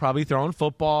still probably throwing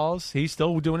footballs. He's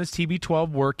still doing his TB12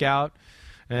 workout.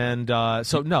 And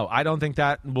so, no, I don't think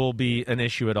that will be an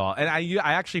issue at all. And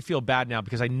I actually feel bad now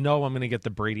because I know I'm going to get the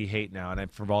Brady hate now.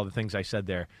 And for all the things I said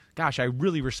there, gosh, I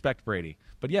really respect Brady.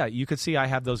 But, yeah, you could see I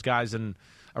have those guys in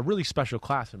a really special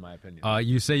class, in my opinion.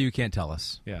 You say you can't tell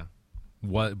us. Yeah.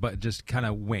 What? But just kind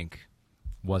of wink.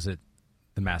 Was it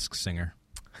the Masked Singer?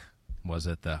 Was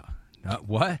it the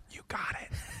what? You got it.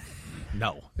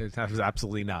 No, it was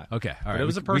absolutely not. Okay, all right. But it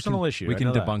was a personal issue. We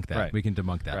can debunk that. Right. We can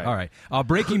debunk that. Right. All right.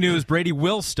 Breaking news: Brady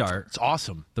will start. It's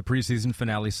awesome. The preseason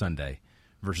finale Sunday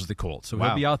versus the Colts. So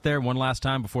he'll be out there one last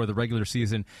time before the regular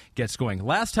season gets going.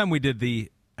 Last time we did the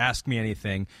Ask Me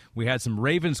Anything, we had some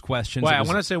Ravens questions. Wait, I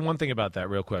want to say one thing about that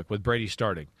real quick with Brady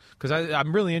starting because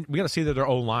I'm really we got to see that their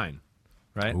O-line.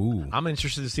 right? Ooh. I'm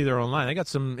interested to see their O-line. They got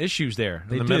some issues there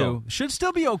They in the do. middle. Should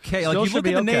still be okay. Still Like, you should look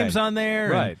be at the okay. names on there.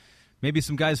 and Right. Maybe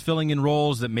some guys filling in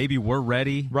roles that maybe were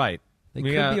ready. Right. They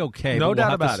could be okay, No but we'll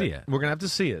doubt have to about see it. it. We're going to have to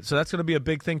see it. So that's going to be a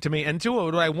big thing to me. And two,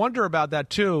 what I wonder about that,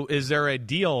 too, is there a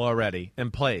deal already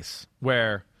in place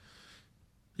where,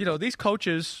 these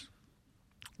coaches,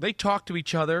 they talk to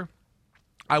each other.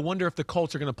 I wonder if the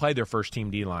Colts are going to play their first team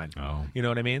D-line. Oh. You know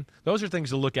what I mean? Those are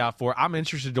things to look out for. I'm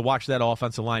interested to watch that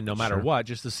offensive line no matter what,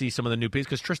 just to see some of the new pieces.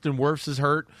 Because Tristan Wirfs is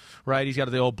hurt, right? He's got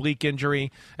the oblique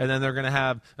injury. And then they're going to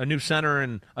have a new center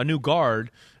and a new guard.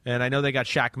 And I know they got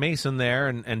Shaq Mason there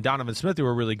and Donovan Smith, who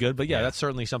were really good. But, that's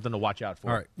certainly something to watch out for.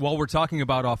 All right. Well, we're talking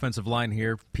about offensive line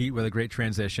here, Pete, with a great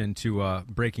transition to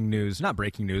breaking news. Not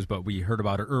breaking news, but we heard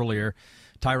about it earlier.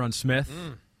 Tyron Smith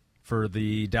for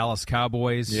the Dallas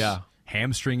Cowboys. Yeah.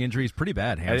 Hamstring injuries, pretty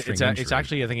bad hamstring injury. It's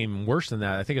actually, I think, even worse than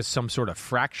that. I think it's some sort of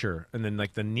fracture, and then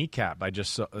like the kneecap I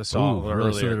just saw Ooh, earlier.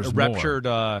 really? So there's a ruptured.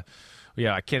 I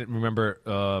can't remember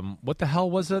what the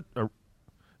hell was it.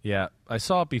 I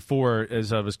saw it before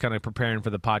as I was kind of preparing for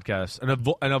the podcast.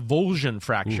 An avulsion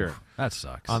fracture. Oof, that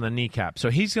sucks. On the kneecap. So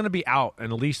he's going to be out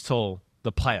and at least till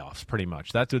the playoffs, pretty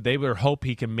much. That's what they would hope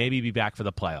he can maybe be back for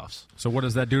the playoffs. So what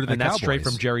does that do to the and Cowboys? that's straight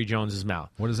from Jerry Jones's mouth.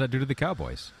 What does that do to the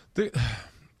Cowboys?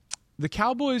 The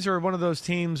Cowboys are one of those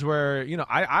teams where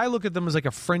I look at them as like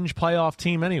a fringe playoff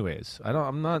team. Anyways,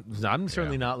 I'm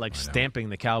certainly not like stamping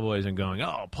the Cowboys and going,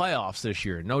 oh, playoffs this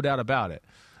year, no doubt about it.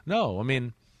 No, I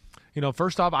mean,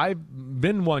 first off, I've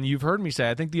been one. You've heard me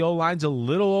say I think the O-line's a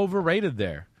little overrated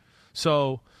there.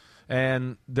 So,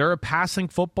 and they're a passing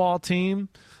football team.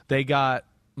 They got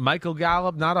Michael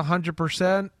Gallup, not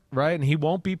 100%, right, and he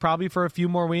won't be probably for a few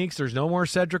more weeks. There's no more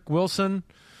Cedric Wilson.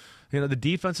 The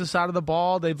defensive side of the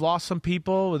ball, they've lost some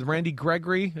people with Randy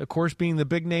Gregory, of course, being the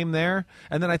big name there.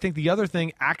 And then I think the other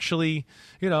thing actually,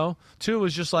 too,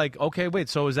 was just like, okay, wait,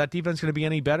 so is that defense going to be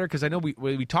any better? Because I know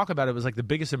we talk about it was like the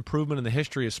biggest improvement in the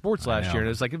history of sports last year. And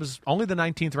it was only the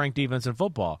 19th ranked defense in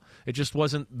football. It just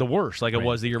wasn't the worst like it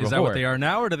was the year before. Is that what they are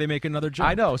now, or do they make another jump?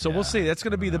 I know, so we'll see. That's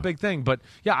going to be the big thing. But,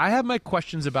 I have my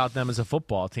questions about them as a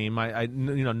football team. I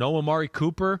know Amari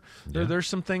Cooper. There's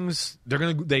some things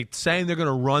they saying they're going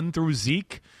to run through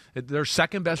Zeke. Their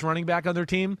second best running back on their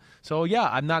team. So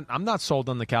I'm not sold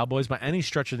on the Cowboys by any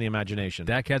stretch of the imagination.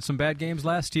 Dak had some bad games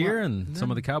last year, and some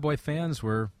of the Cowboy fans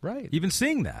were even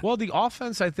seeing that. Well, the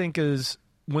offense, I think, is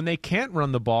when they can't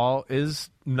run the ball is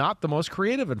not the most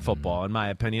creative in football, in my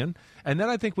opinion. And then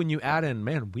I think when you add in,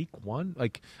 week one,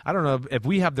 like I don't know if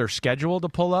we have their schedule to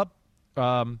pull up,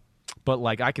 but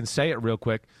like I can say it real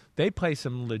quick. They play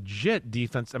some legit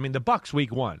defense. I mean, the Bucs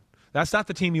week one. That's not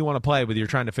the team you want to play with. You're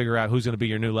trying to figure out who's going to be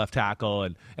your new left tackle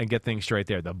and get things straight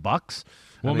there. The Bucs.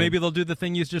 Well, maybe they'll do the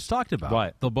thing you just talked about.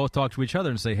 What? They'll both talk to each other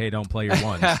and say, hey, don't play your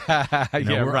ones.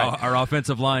 Right. Our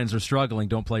offensive lines are struggling.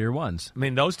 Don't play your ones. I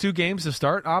mean, those two games to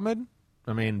start, Ahmed,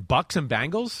 Bucs and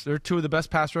Bengals, they're two of the best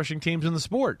pass rushing teams in the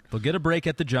sport. They'll get a break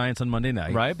at the Giants on Monday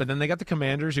night. Right, but then they got the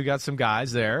Commanders who got some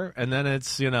guys there. And then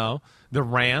it's, the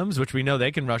Rams, which we know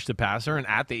they can rush the passer, and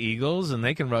at the Eagles, and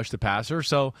they can rush the passer.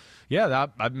 So,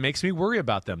 that makes me worry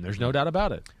about them. There's no doubt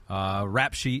about it.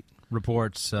 Rap Sheet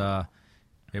reports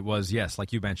it was, yes,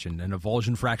 like you mentioned, an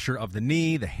avulsion fracture of the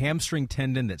knee, the hamstring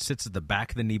tendon that sits at the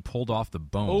back of the knee pulled off the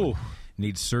bone. Ooh.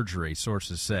 Needs surgery,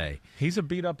 sources say. He's a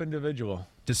beat-up individual.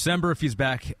 December if he's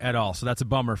back at all. So that's a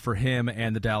bummer for him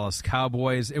and the Dallas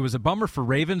Cowboys. It was a bummer for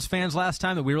Ravens fans last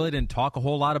time that we really didn't talk a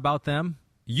whole lot about them.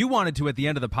 You wanted to at the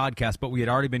end of the podcast, but we had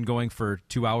already been going for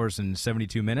 2 hours and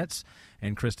 72 minutes,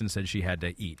 and Kristen said she had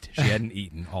to eat. She hadn't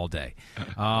eaten all day.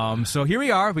 So here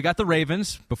we are. We got the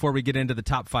Ravens before we get into the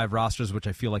top 5 rosters, which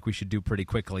I feel like we should do pretty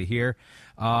quickly here.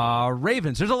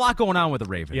 Ravens. There's a lot going on with the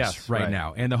Ravens right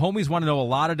now, and the homies want to know a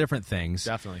lot of different things.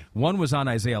 Definitely. One was on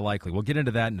Isaiah Likely. We'll get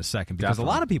into that in a second because a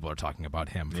lot of people are talking about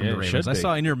him from the Ravens. I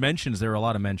saw in your mentions there were a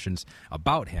lot of mentions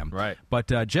about him. Right.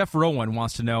 But Jeff Rowan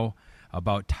wants to know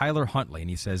about Tyler Huntley, and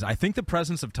he says, I think the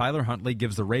presence of Tyler Huntley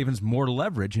gives the Ravens more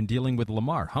leverage in dealing with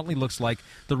Lamar. Huntley looks like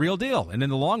the real deal, and in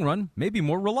the long run, maybe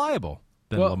more reliable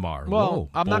than Lamar. Well,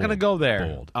 I'm not going to go there.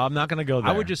 Bold. I'm not going to go there.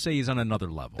 I would just say he's on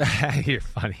another level. You're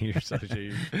funny. You're so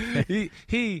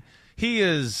he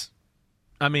is,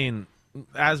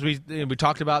 as we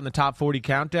talked about in the top 40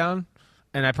 countdown,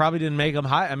 and I probably didn't rank him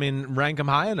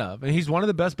high enough. And he's one of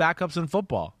the best backups in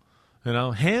football.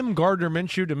 Him, Gardner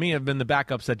Minshew, to me, have been the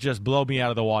backups that just blow me out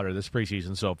of the water this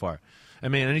preseason so far.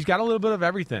 And he's got a little bit of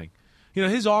everything.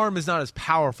 His arm is not as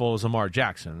powerful as Lamar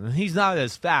Jackson. And he's not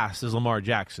as fast as Lamar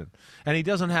Jackson. And he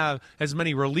doesn't have as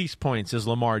many release points as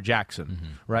Lamar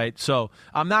Jackson, right? So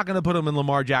I'm not going to put him in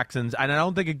Lamar Jackson's, and I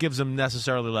don't think it gives him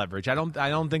necessarily leverage. I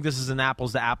don't think this is an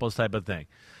apples-to-apples type of thing.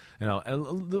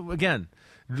 Again,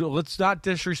 let's not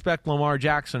disrespect Lamar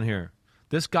Jackson here.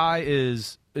 This guy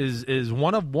is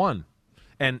one of one.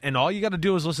 And all you got to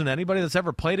do is listen to anybody that's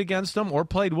ever played against him or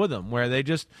played with him, where they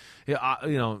just,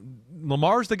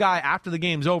 Lamar's the guy after the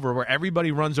game's over where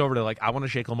everybody runs over to, I want to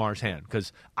shake Lamar's hand,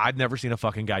 because I've never seen a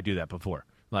fucking guy do that before.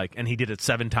 And he did it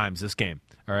 7 times this game,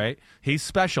 all right? He's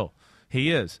special.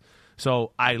 He is.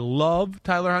 So I love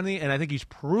Tyler Huntley, and I think he's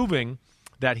proving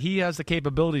that he has the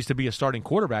capabilities to be a starting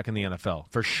quarterback in the NFL,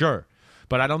 for sure.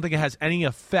 But I don't think it has any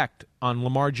effect on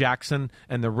Lamar Jackson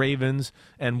and the Ravens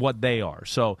and what they are.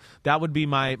 So that would be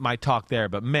my talk there.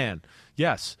 But, man,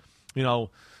 yes,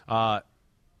 what I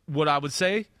would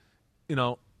say,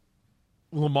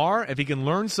 Lamar, if he can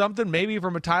learn something maybe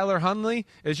from a Tyler Huntley,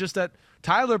 is just that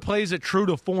Tyler plays it true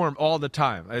to form all the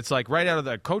time. It's like right out of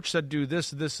the coach said do this,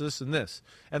 this, this, and this.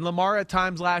 And Lamar at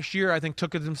times last year, I think,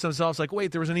 took it to himself like,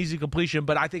 wait, there was an easy completion,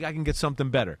 but I think I can get something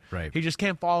better. Right. He just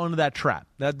can't fall into that trap.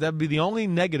 That'd be the only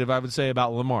negative I would say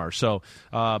about Lamar. So,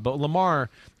 but Lamar,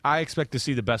 I expect to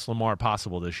see the best Lamar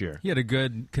possible this year. He had a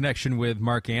good connection with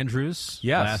Mark Andrews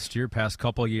last year, past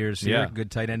couple years here. Yeah.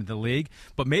 Good tight end of the league.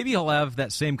 But maybe he'll have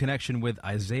that same connection with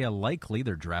Isaiah Likely,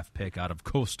 their draft pick out of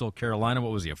Coastal Carolina.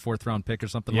 What was he, a 4th-round pick or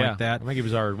something like that? I think he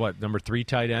was our, number 3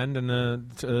 tight end in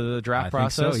the draft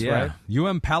process? Think so, yeah. Right?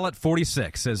 UM Pallet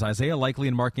 46 says Isaiah Likely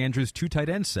and Mark Andrews 2 tight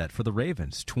end set for the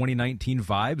Ravens. 2019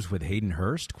 vibes with Hayden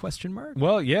Hurst? ?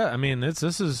 Well, yeah. I mean, this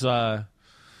is, I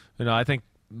think,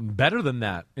 better than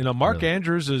that. Mark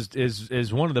Andrews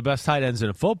is one of the best tight ends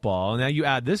in football. And now you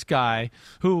add this guy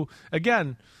who,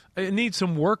 again, needs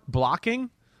some work blocking,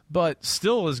 but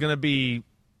still is going to be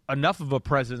enough of a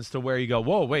presence to where you go,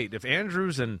 whoa, wait, if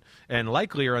Andrews and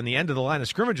Likely are on the end of the line of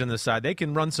scrimmage on this side, they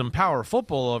can run some power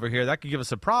football over here. That could give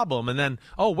us a problem. And then,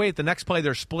 oh, wait, the next play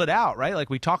they're split out, right? Like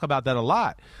we talk about that a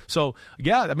lot. So,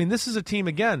 yeah, I mean, this is a team,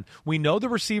 again, we know the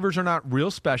receivers are not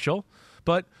real special,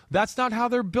 but that's not how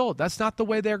they're built. That's not the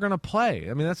way they're going to play.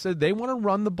 I mean, they want to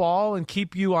run the ball and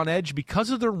keep you on edge because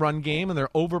of their run game and their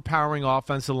overpowering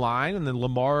offensive line, and then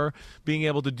Lamar being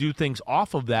able to do things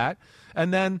off of that.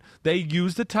 And then they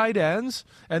use the tight ends,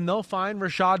 and they'll find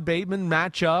Rashad Bateman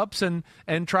matchups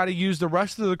and try to use the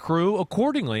rest of the crew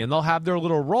accordingly, and they'll have their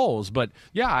little roles. But,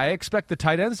 yeah, I expect the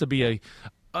tight ends to be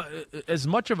as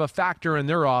much of a factor in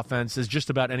their offense as just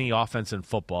about any offense in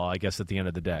football, I guess, at the end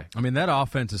of the day. I mean, that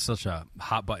offense is such a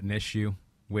hot-button issue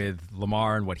with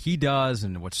Lamar and what he does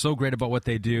and what's so great about what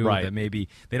they do that maybe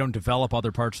they don't develop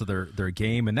other parts of their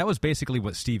game. And that was basically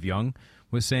what Steve Young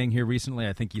was saying here recently.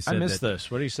 I think he said I missed this.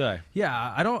 What did he say?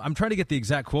 Yeah, I'm trying to get the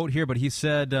exact quote here, but he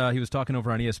said he was talking over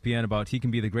on ESPN about he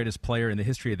can be the greatest player in the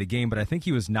history of the game, but I think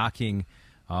he was knocking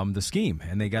the scheme,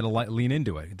 and they got to lean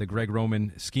into it, the Greg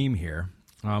Roman scheme here.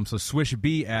 So Swish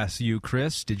B asks you,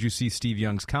 Chris, did you see Steve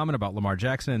Young's comment about Lamar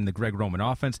Jackson and the Greg Roman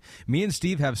offense? Me and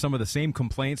Steve have some of the same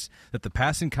complaints that the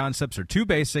passing concepts are too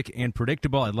basic and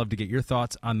predictable. I'd love to get your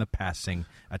thoughts on the passing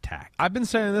attack. I've been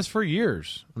saying this for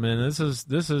years. I mean, this is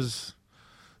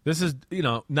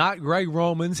not Greg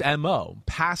Roman's MO.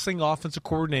 Passing offensive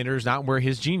coordinator is not where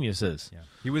his genius is. Yeah.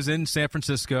 He was in San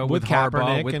Francisco with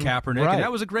Harbaugh, Harbaugh, with Kaepernick, and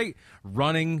that was a great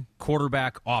running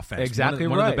quarterback offense. Exactly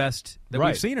one of the best that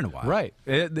we've seen in a while. Right,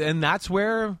 and that's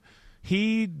where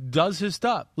he does his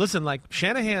stuff. Listen, like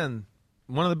Shanahan,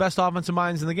 one of the best offensive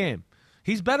minds in the game.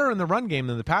 He's better in the run game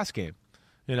than the pass game.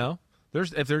 You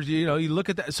look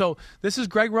at that. So this is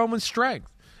Greg Roman's strength,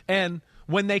 and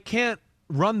when they can't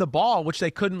run the ball, which they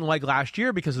couldn't like last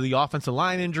year because of the offensive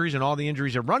line injuries and all the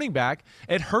injuries at running back,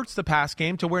 it hurts the pass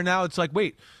game to where now it's like,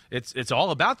 wait, it's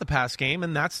all about the pass game,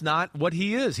 and that's not what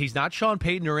he is. He's not Sean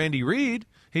Payton or Andy Reid.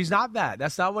 He's not that.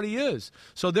 That's not what he is.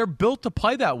 So they're built to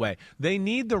play that way. They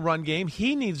need the run game.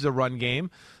 He needs the run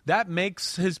game. That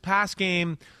makes his pass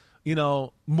game,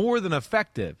 more than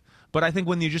effective. But I think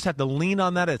when you just have to lean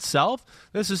on that itself,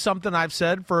 this is something I've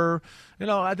said for,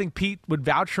 I think Pete would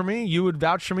vouch for me. You would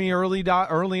vouch for me early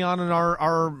on in our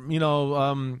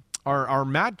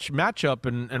matchup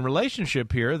and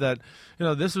relationship here that,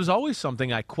 this was always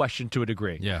something I questioned to a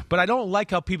degree. Yeah. But I don't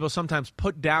like how people sometimes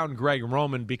put down Greg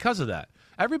Roman because of that.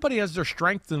 Everybody has their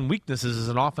strengths and weaknesses as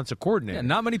an offensive coordinator. Yeah,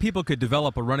 not many people could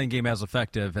develop a running game as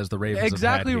effective as the Ravens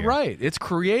exactly have had here. Right. It's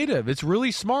creative. It's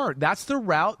really smart. That's the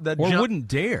route that wouldn't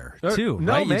dare, too.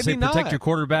 No, right? maybe you say not. Protect your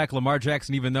quarterback, Lamar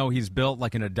Jackson, even though he's built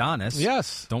like an Adonis.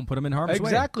 Yes. Don't put him in harm's way.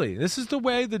 Exactly. This is the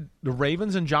way the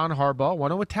Ravens and John Harbaugh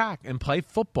want to attack and play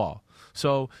football.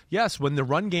 So, yes, when the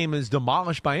run game is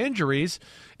demolished by injuries,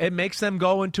 it makes them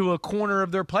go into a corner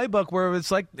of their playbook where it's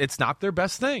like it's not their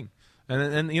best thing.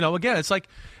 And again, it's like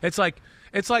if,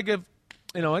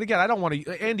 and again, I don't want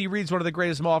to, Andy Reid's one of the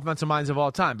greatest offensive minds of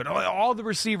all time, but all the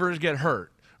receivers get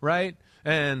hurt, right?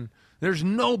 and there's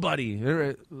nobody.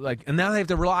 And now they have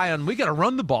to rely on, we got to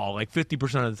run the ball like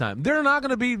 50% of the time. They're not going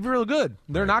to be real good.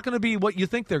 They're not going to be what you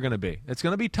think they're going to be. It's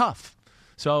going to be tough.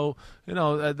 So,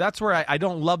 that's where I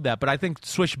don't love that. But I think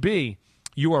Swish B,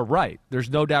 you are right. There's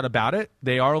no doubt about it.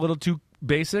 They are a little too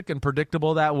basic and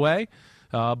predictable that way.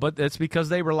 But it's because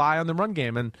they rely on the run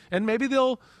game. And maybe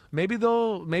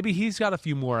he's got a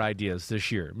few more ideas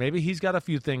this year. Maybe he's got a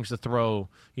few things to throw,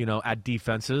 at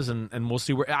defenses, and we'll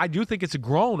see where. I do think it's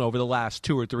grown over the last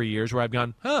 2 or 3 years where I've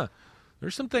gone,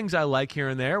 there's some things I like here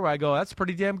and there where I go, that's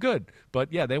pretty damn good.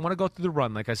 But yeah, they want to go through the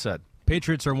run, like I said.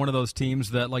 Patriots are one of those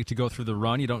teams that like to go through the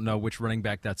run. You don't know which running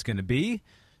back that's going to be.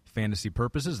 Fantasy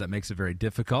purposes, that makes it very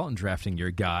difficult in drafting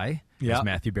your guy, as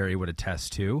Matthew Berry would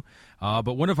attest to.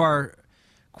 But one of our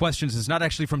questions is not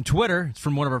actually from Twitter. It's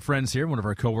from one of our friends here, one of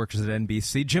our coworkers at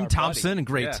NBC, Jim Thompson, a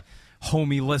great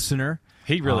homie listener.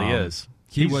 He really is.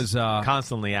 He was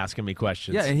constantly asking me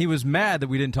questions. Yeah, and he was mad that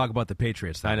we didn't talk about the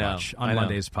Patriots that much on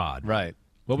Monday's pod. Right.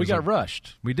 Well, we got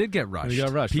rushed. We did get rushed.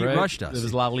 Pete rushed us. It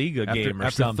was La Liga game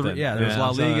or something. There was La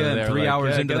Liga, and 3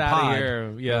 hours into the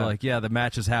pod. Yeah. The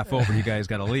match is half over. You guys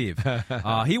got to leave.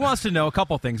 He wants to know a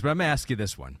couple things, but I'm going to ask you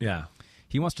this one. Yeah.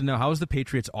 He wants to know, how is the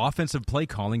Patriots' offensive play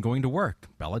calling going to work?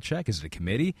 Belichick? Is it a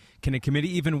committee? Can a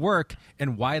committee even work?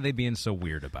 And why are they being so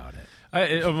weird about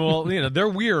it? They're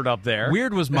weird up there.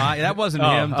 Weird was that wasn't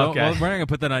him. Okay. We're not going to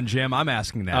put that on Jim. I'm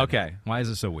asking that. Okay. Why is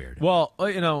it so weird? Well,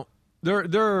 they're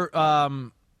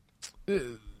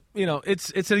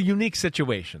it's a unique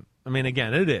situation. I mean,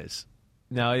 again, it is.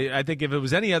 Now, I think if it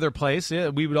was any other place,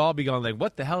 we would all be going like,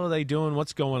 what the hell are they doing?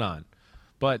 What's going on?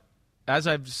 But as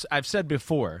I've said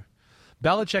before,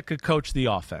 Belichick could coach the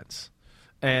offense.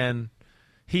 And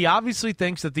he obviously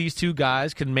thinks that these two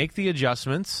guys can make the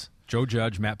adjustments. Joe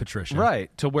Judge, Matt Patricia. Right,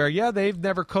 to where, they've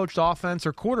never coached offense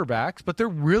or quarterbacks, but they're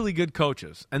really good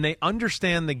coaches. And they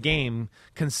understand the game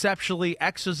conceptually,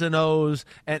 X's and O's,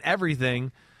 and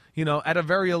everything, at a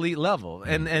very elite level.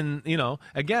 And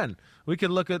again, we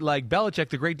could look at like Belichick,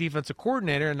 the great defensive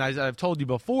coordinator, and as I've told you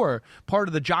before, part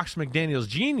of the Josh McDaniels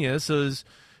genius is,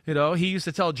 he used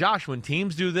to tell Josh, when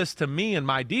teams do this to me and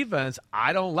my defense,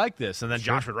 I don't like this. And then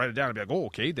Josh would write it down and be like,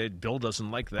 okay, Bill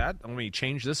doesn't like that. Let me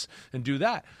change this and do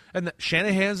that. And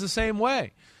Shanahan's the same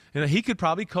way. He could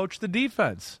probably coach the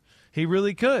defense. He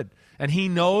really could. And he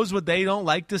knows what they don't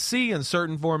like to see in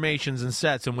certain formations and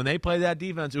sets. And when they play that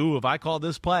defense, if I call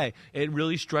this play, it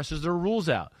really stresses their rules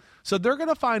out. So they're going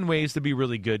to find ways to be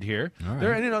really good here.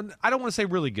 Right. I don't want to say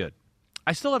really good.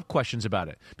 I still have questions about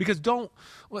it because Josh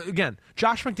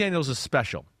McDaniels is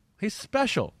special. He's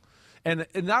special. And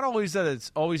not always that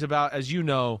it's always about, as you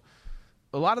know,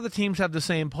 a lot of the teams have the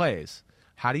same plays.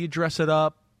 How do you dress it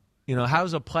up?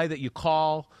 How's a play that you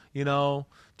call, 2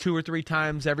 or 3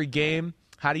 times every game?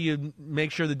 How do you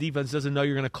make sure the defense doesn't know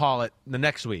you're going to call it the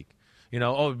next week?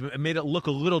 It made it look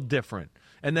a little different.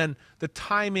 And then the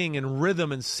timing and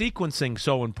rhythm and sequencing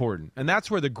so important. And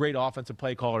that's where the great offensive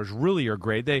play callers really are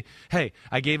great.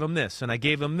 I gave him this, and I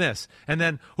gave him this. And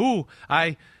then,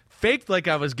 I faked like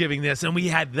I was giving this, and we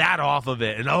had that off of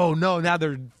it. And, oh, no, now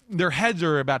their heads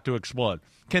are about to explode.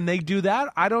 Can they do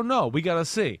that? I don't know. We got to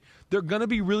see. They're going to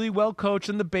be really well coached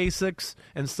in the basics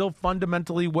and still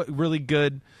fundamentally really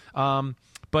good.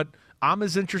 But I'm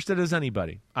as interested as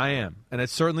anybody. I am. And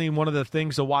it's certainly one of the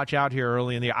things to watch out here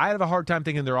early in the year. I have a hard time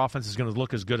thinking their offense is going to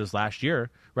look as good as last year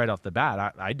right off the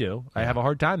bat. I do. I have a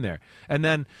hard time there. And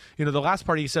then, the last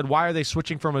part, he said, why are they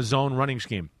switching from a zone running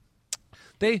scheme?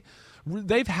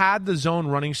 They've had the zone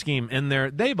running scheme in there.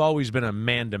 They've always been a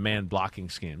man-to-man blocking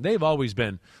scheme. They've always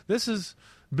been. This is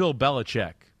Bill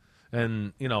Belichick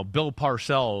and, Bill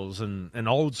Parcells and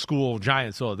old school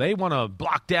Giants. So they want to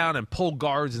block down and pull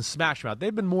guards and smash them out.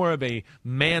 They've been more of a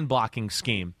man-blocking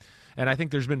scheme. And I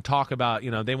think there's been talk about,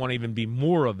 they want to even be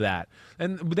more of that.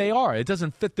 And they are. It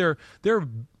doesn't fit their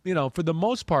for the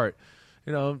most part,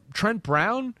 Trent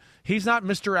Brown, he's not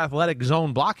Mr. Athletic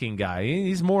zone blocking guy.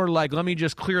 He's more like, let me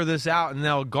just clear this out, and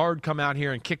now a guard come out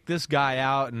here and kick this guy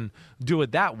out and do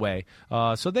it that way.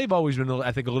 So they've always been,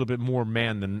 I think, a little bit more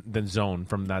man than zone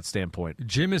from that standpoint.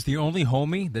 Jim is the only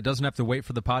homie that doesn't have to wait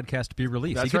for the podcast to be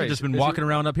released. That's he could have just been walking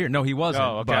around up here. No, he wasn't.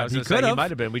 Oh, okay. But he could have. He might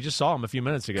have been. We just saw him a few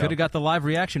minutes ago. Could have got the live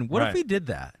reaction. What if we did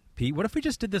that, Pete? What if we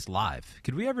just did this live?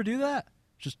 Could we ever do that?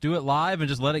 Just do it live and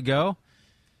just let it go?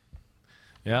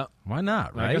 Yeah. Why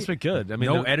not, right? I guess we could. I mean,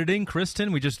 no editing,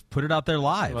 Kristen. We just put it out there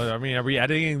live. Well, are we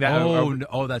editing that?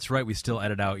 Oh, that's right. We still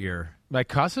edit out your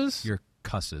cusses? Your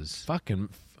cusses.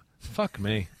 Fuck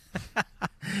me.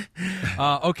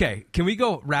 Okay, can we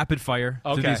go rapid fire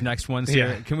through these next ones here?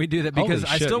 Yeah. Can we do that? Because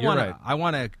I still want to. I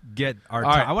want to get our.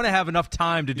 Right. I want to have enough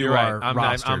time to do You're our right.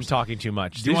 rosters. I'm talking too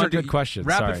much. Do These are good questions.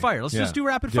 Rapid Sorry. fire. Let's just do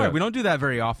rapid Do fire. it. We don't do that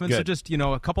very often. Good. So just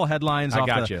a couple headlines off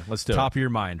got the you. Let's do top it. of your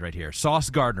mind right here. Sauce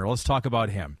Gardner. Let's talk about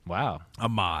him. Wow.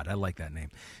 Ahmad. I like that name.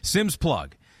 Sims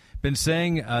plug. Been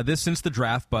saying this since the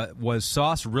draft, but was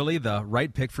Sauce really the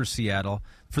right pick for Seattle,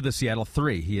 for the Seattle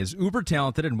 3? He is uber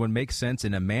talented and would make sense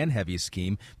in a man-heavy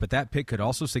scheme, but that pick could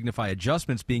also signify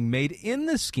adjustments being made in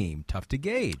the scheme. Tough to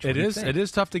gauge. It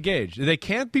is tough to gauge. They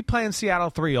can't be playing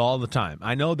Seattle 3 all the time.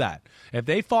 I know that. If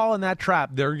they fall in that trap,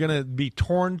 they're going to be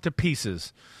torn to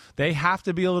pieces. They have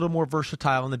to be a little more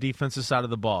versatile on the defensive side of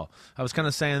the ball. I was kind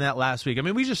of saying that last week. I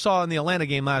mean, we just saw in the Atlanta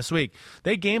game last week,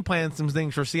 they game planned some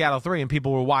things for Seattle 3, and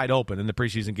people were wide open in the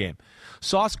preseason game.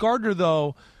 Sauce Gardner,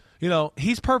 though,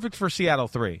 he's perfect for Seattle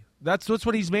 3. That's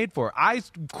what he's made for. I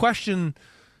question,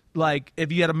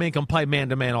 if you had to make him play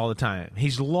man-to-man all the time.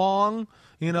 He's long,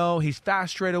 he's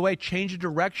fast straight away, change of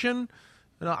direction.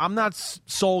 I'm not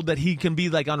sold that he can be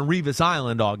on Revis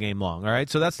Island all game long. All right,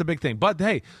 so that's the big thing. But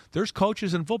hey, there's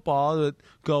coaches in football that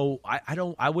go,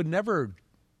 I would never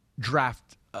draft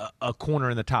a corner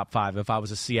in the top 5 if I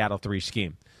was a Seattle 3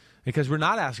 scheme, because we're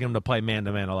not asking him to play man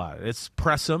to man a lot. It's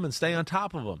press him and stay on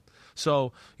top of him.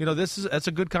 So that's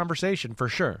a good conversation for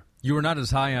sure. You were not as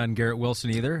high on Garrett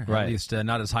Wilson either, right. At least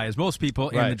not as high as most people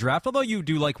in the draft, although you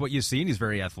do like what you see, and he's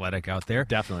very athletic out there.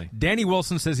 Definitely. Danny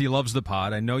Wilson says he loves the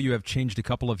pod. I know you have changed a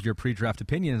couple of your pre-draft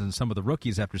opinions on some of the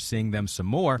rookies after seeing them some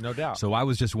more. No doubt. So I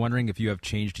was just wondering if you have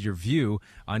changed your view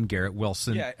on Garrett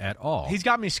Wilson at all. He's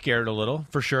got me scared a little,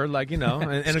 for sure. And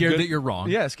scared that you're wrong.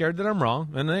 Yeah, scared that I'm wrong.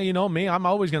 And me, I'm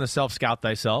always going to self-scout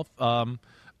thyself. I'm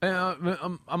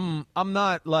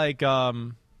not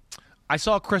I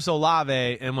saw Chris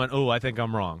Olave and went, I think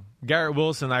I'm wrong. Garrett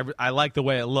Wilson, I like the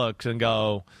way it looks and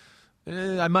go,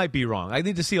 I might be wrong. I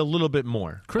need to see a little bit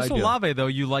more. Chris Olave, though,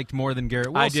 you liked more than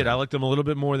Garrett Wilson. I did. I liked him a little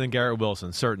bit more than Garrett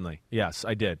Wilson, certainly. Yes,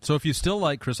 I did. So if you still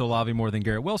like Chris Olave more than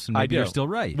Garrett Wilson, maybe you're still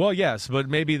right. Well, yes, but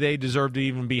maybe they deserve to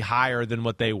even be higher than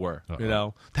what they were.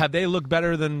 Have they looked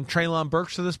better than Treylon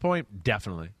Burks to this point?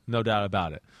 Definitely. No doubt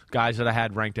about it. Guys that I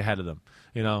had ranked ahead of them.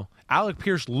 Alec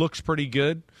Pierce looks pretty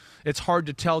good. It's hard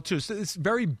to tell, too. So it's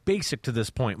very basic to this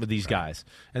point with these guys.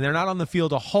 And they're not on the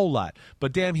field a whole lot.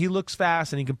 But, damn, he looks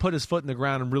fast, and he can put his foot in the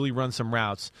ground and really run some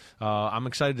routes. I'm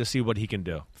excited to see what he can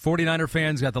do. 49er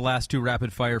fans got the last 2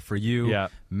 rapid fire for you. Yeah.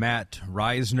 Matt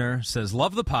Reisner says,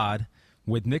 love the pod.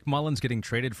 With Nick Mullins getting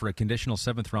traded for a conditional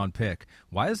 7th-round pick,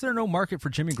 why is there no market for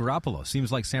Jimmy Garoppolo?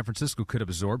 Seems like San Francisco could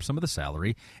absorb some of the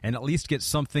salary and at least get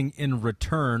something in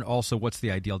return. Also, what's the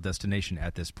ideal destination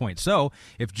at this point? So,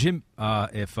 if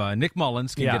Nick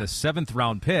Mullins can get a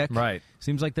 7th-round pick, right,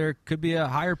 seems like there could be a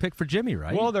higher pick for Jimmy,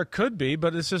 right? Well, there could be,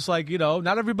 but it's just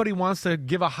not everybody wants to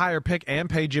give a higher pick and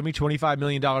pay Jimmy $25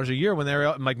 million a year when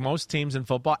they're like most teams in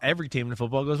football. Every team in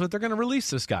football goes, they're going to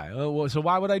release this guy. So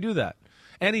why would I do that?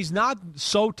 And he's not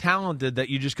so talented that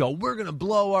you just go, we're going to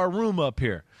blow our room up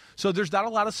here. So there's not a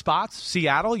lot of spots.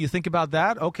 Seattle, you think about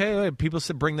that. Okay, people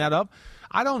bring that up.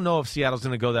 I don't know if Seattle's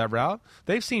going to go that route.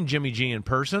 They've seen Jimmy G in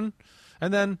person.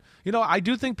 And then, I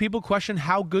do think people question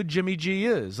how good Jimmy G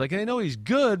is. I know he's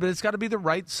good, but it's got to be the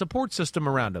right support system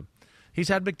around him. He's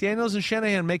had McDaniels and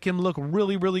Shanahan make him look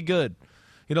really, really good.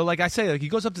 Like I say, he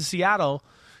goes up to Seattle,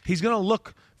 he's going to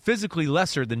look physically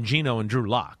lesser than Geno and Drew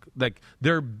Lock.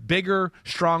 They're bigger,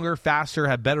 stronger, faster,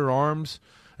 have better arms,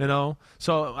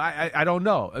 So I don't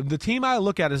know. The team I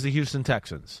look at is the Houston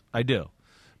Texans. I do.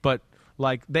 But,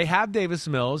 they have Davis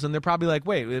Mills, and they're probably like,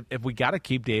 wait, if we got to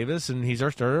keep Davis and he's our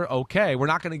starter, okay, we're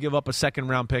not going to give up a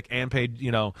 2nd-round pick and pay,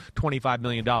 $25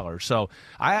 million. So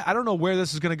I don't know where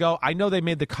this is going to go. I know they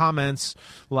made the comments,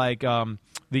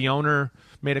 the owner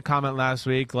made a comment last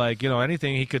week,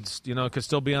 anything he could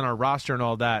still be on our roster and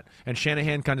all that. And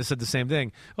Shanahan kind of said the same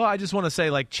thing. Well, I just want to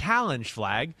say, challenge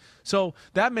flag. So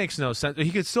that makes no sense. He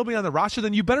could still be on the roster.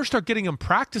 Then you better start getting him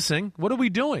practicing. What are we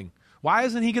doing? Why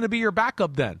isn't he going to be your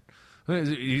backup then?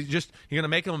 You're going to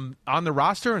make him on the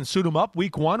roster and suit him up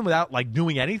week 1 without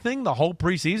doing anything the whole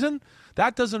preseason?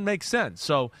 That doesn't make sense.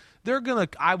 So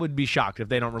I would be shocked if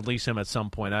they don't release him at some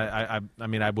point. I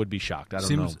mean, I would be shocked. I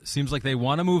don't know. Seems like they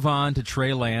want to move on to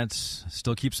Trey Lance,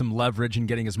 still keep some leverage in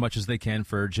getting as much as they can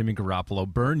for Jimmy Garoppolo.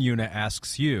 Burn Una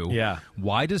asks you,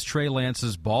 why does Trey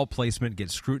Lance's ball placement get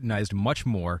scrutinized much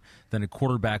more than a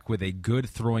quarterback with a good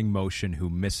throwing motion who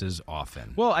misses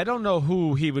often? Well, I don't know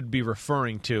who he would be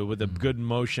referring to with a good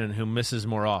motion who misses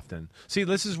more often. See,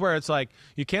 this is where it's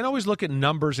you can't always look at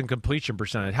numbers and completion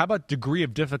percentage. How about degree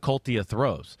of difficulty of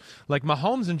throws? Like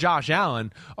Mahomes and Josh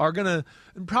Allen are going to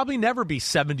probably never be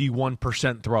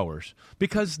 71% throwers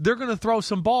because they're going to throw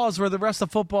some balls where the rest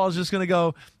of football is just going to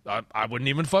go, I wouldn't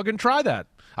even fucking try that.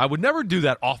 I would never do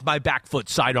that off my back foot,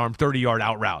 sidearm, 30-yard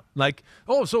out route. Like,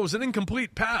 oh, so it was an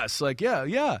incomplete pass. Like,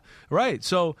 yeah, right.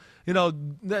 So,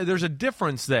 there's a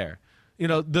difference there.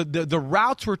 The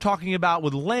routes we're talking about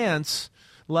with Lance,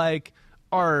 like,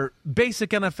 are basic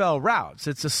NFL routes.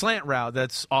 It's a slant route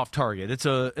that's off target. It's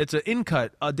an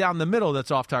in-cut down the middle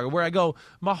that's off target. Where I go,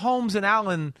 Mahomes and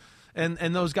Allen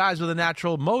and those guys with a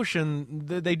natural motion,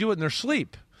 they do it in their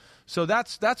sleep. So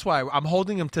that's why I'm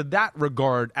holding him to that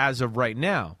regard as of right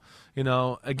now.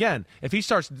 Again, if he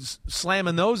starts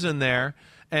slamming those in there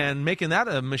and making that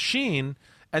a machine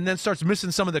and then starts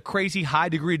missing some of the crazy high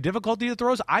degree of difficulty it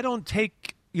throws, I don't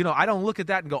look at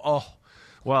that and go, oh,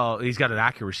 well, he's got an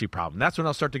accuracy problem. That's when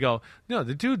I'll start to go,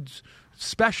 the dude's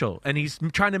special, and he's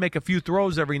trying to make a few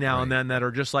throws every now and then that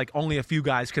are just like only a few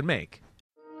guys can make.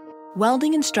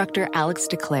 Welding instructor Alex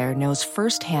DeClaire knows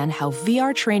firsthand how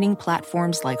VR training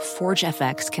platforms like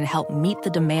ForgeFX can help meet the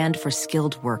demand for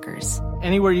skilled workers.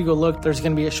 Anywhere you go look, there's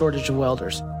going to be a shortage of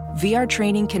welders. VR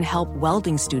training can help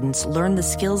welding students learn the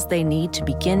skills they need to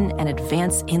begin and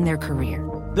advance in their career.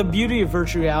 The beauty of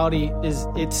virtual reality is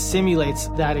it simulates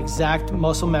that exact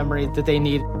muscle memory that they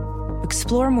need.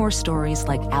 Explore more stories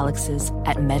like Alex's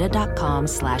at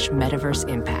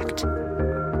meta.com/metaverseimpact.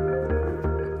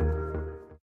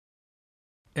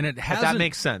 And it hasn't, that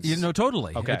makes sense.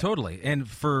 Totally. Okay. Totally. And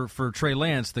for Trey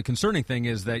Lance, the concerning thing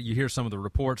is that you hear some of the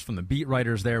reports from the beat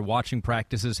writers there watching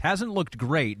practices. Hasn't looked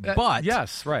great, but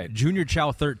yes, right. Junior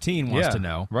Chow 13 wants to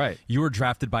know. Right. You were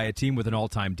drafted by a team with an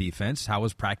all-time defense. How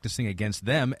was practicing against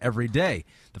them every day?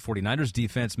 The 49ers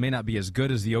defense may not be as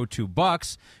good as the 0-2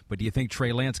 Bucs, but do you think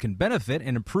Trey Lance can benefit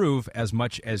and improve as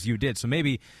much as you did? So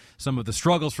maybe some of the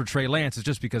struggles for Trey Lance is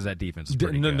just because that defense is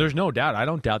pretty good. There's no doubt. I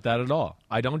don't doubt that at all.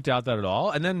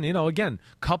 And then, again,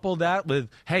 couple that with,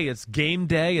 hey, it's game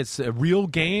day. It's a real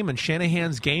game, and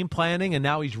Shanahan's game planning, and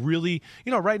now he's really,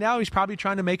 right now he's probably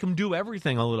trying to make him do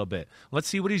everything a little bit. Let's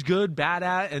see what he's good, bad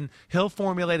at, and he'll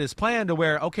formulate his plan to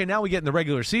where, okay, now we get in the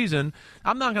regular season.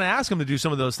 I'm not going to ask him to do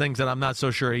some of those things that I'm not so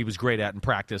sure he was great at in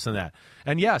practice and that.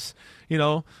 And yes,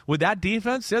 with that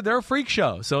defense, they're a freak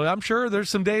show. So I'm sure there's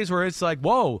some days where it's like,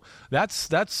 whoa, that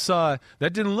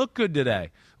didn't look good today.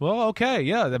 Well, okay,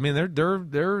 yeah. I mean, they're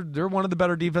one of the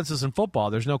better defenses in football.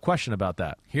 There's no question about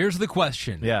that. Here's the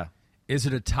question. Yeah. Is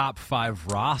it a top 5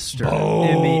 roster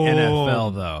in the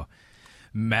NFL, though?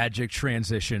 Magic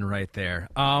transition right there.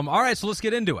 All right, so let's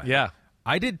get into it. Yeah.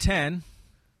 I did 10.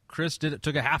 Chris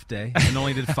took a half day and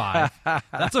only did 5.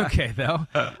 That's okay though.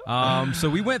 So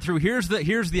we went through. Here's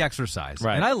the exercise,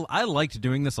 right? And I liked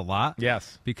doing this a lot.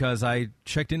 Yes, because I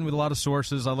checked in with a lot of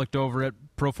sources. I looked over at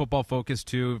Pro Football Focus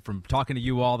too, from talking to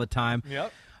you all the time.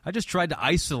 Yep. I just tried to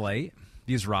isolate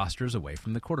these rosters away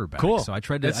from the quarterback. Cool. So I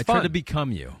tried to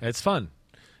become you. It's fun.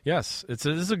 Yes, this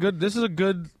is a good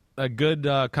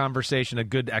conversation, a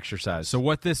good exercise. So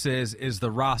what this is the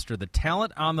roster, the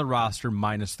talent on the roster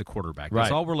minus the quarterback.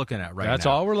 That's all we're looking at right now. That's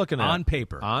all we're looking at. On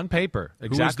paper. Exactly.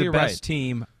 Who is the best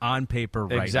team on paper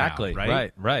right exactly. now,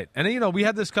 right? Right. And, we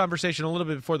had this conversation a little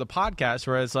bit before the podcast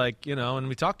where it's like, and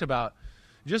we talked about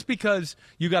just because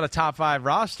you got a top 5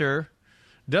 roster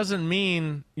doesn't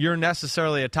mean you're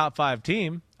necessarily a top 5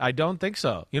 team. I don't think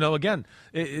so. Again,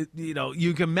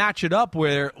 you can match it up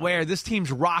where this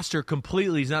team's roster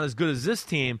completely is not as good as this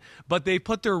team, but they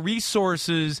put their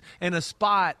resources in a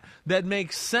spot that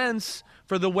makes sense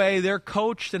for the way they're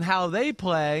coached and how they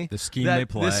play. The scheme they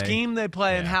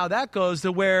play. And how that goes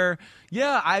to where,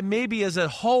 I maybe as a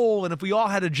whole, and if we all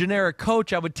had a generic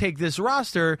coach, I would take this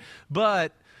roster,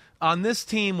 but on this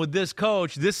team with this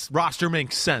coach, this roster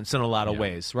makes sense in a lot of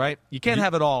ways, right? You can't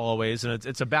have it all always, and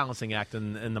it's a balancing act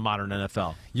in the modern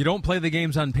NFL. You don't play the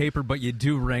games on paper, but you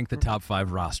do rank the top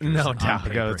 5 rosters. No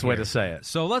doubt. That's the way to say it.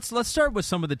 So let's start with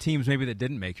some of the teams maybe that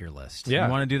didn't make your list. Yeah.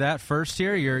 You want to do that first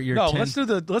here? No,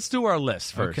 10... let's do our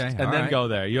list first, and then go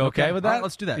there. You okay with that? All right,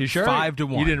 let's do that. You sure?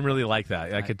 5-1. You didn't really like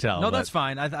that. I could tell. No, that's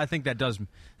fine. I think that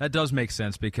does make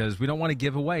sense because we don't want to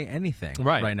give away anything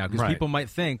right now because people might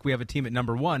think we have a team at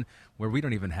number 1 where we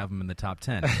don't even have them in the top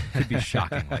 10. Could be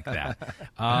shocking like that.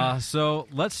 So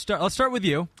let's start with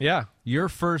you. Yeah. Your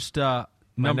first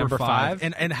number 5.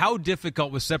 And how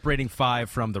difficult was separating 5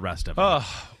 from the rest of them?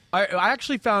 I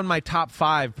actually found my top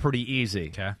 5 pretty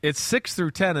easy. Okay. It's 6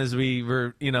 through 10 as we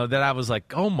were, that I was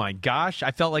like, oh my gosh.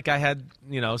 I felt like I had,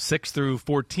 6 through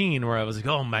 14 where I was like,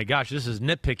 oh my gosh, this is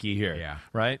nitpicky here. Yeah.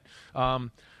 Right?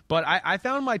 But I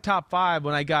found my top 5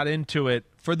 when I got into it.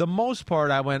 For the most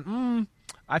part, I went,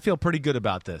 I feel pretty good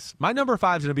about this. My number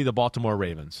 5 is going to be the Baltimore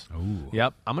Ravens. Ooh.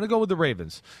 Yep, I'm going to go with the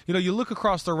Ravens. You look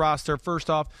across the roster, first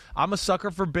off, I'm a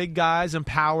sucker for big guys and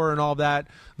power and all that.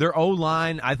 Their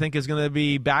O-line, I think, is going to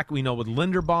be back, with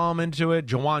Linderbaum into it,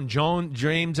 Jawan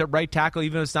James at right tackle,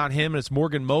 even if it's not him, and it's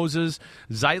Morgan Moses.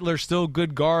 Zeitler, still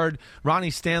good guard.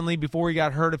 Ronnie Stanley, before he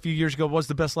got hurt a few years ago, was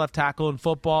the best left tackle in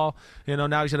football.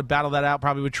 Now he's going to battle that out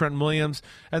probably with Trent Williams.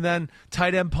 And then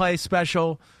tight end play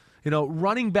special.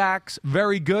 Running backs,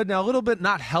 very good. Now, a little bit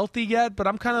not healthy yet, but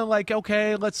I'm kind of like,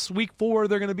 okay, week 4,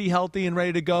 they're going to be healthy and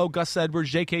ready to go. Gus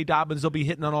Edwards, J.K. Dobbins, they'll be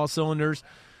hitting on all cylinders.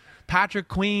 Patrick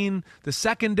Queen, the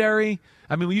secondary.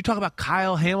 I mean, when you talk about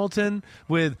Kyle Hamilton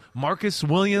with Marcus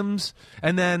Williams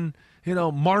and then,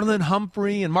 Marlon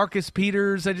Humphrey and Marcus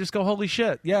Peters, I just go, holy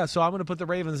shit. Yeah, so I'm going to put the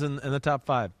Ravens in the top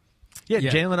 5. Yeah.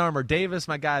 Jalen Armour-Davis,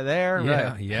 my guy there.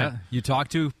 Yeah, right. yeah. You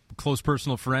talked to close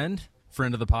personal friend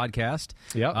of the podcast.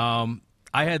 Yep.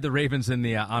 I had the Ravens in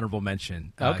the honorable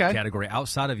mention category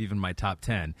outside of even my top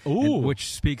 10,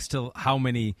 which speaks to how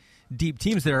many deep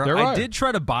teams there are. I did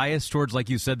try to bias towards, like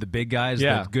you said, the big guys,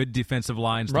 the good defensive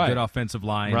lines, the good offensive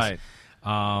lines. Right.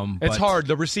 It's hard.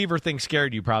 The receiver thing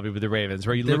scared you probably with the Ravens,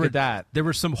 where you look at that. There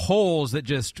were some holes that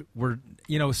just were,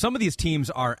 some of these teams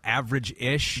are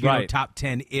average-ish, top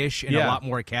 10-ish in a lot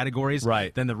more categories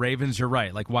than the Ravens. You're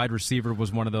right. Like wide receiver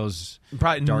was one of those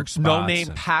probably dark spots. No-name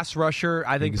pass rusher,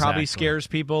 I think probably scares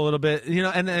people a little bit.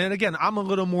 And again, I'm a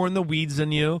little more in the weeds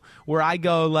than you, where I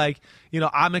go like,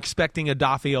 I'm expecting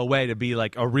Odafe Oweh to be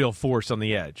like a real force on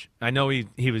the edge. I know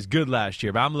he was good last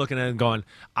year, but I'm looking at it and going,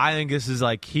 I think this is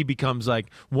like he becomes like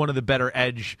one of the better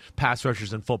edge pass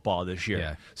rushers in football this year.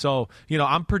 Yeah. So,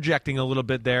 I'm projecting a little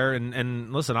bit there.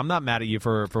 And listen, I'm not mad at you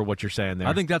for what you're saying there.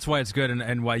 I think that's why it's good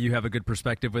and why you have a good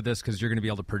perspective with this, because you're going to be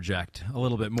able to project a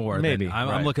little bit more. Maybe.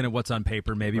 I'm looking at what's on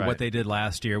paper, maybe what they did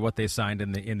last year, what they signed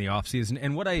in the offseason.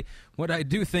 And what I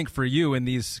do think for you in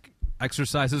these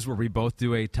exercises where we both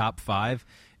do a top 5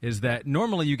 is that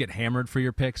normally you get hammered for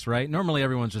your picks, right? Normally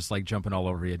everyone's just like jumping all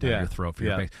over you down your throat for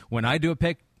your picks. When I do a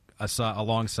pick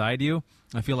alongside you,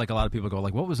 I feel like a lot of people go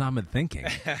like, "What was Ahmed thinking?"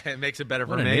 It makes it better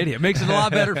for me. An idiot! It makes it a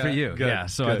lot better for you. Good, yeah.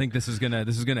 So good. I think this is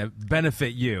gonna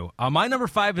benefit you. My number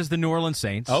 5 is the New Orleans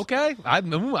Saints. Okay,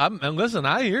 listen.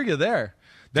 I hear you there.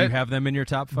 Do you have them in your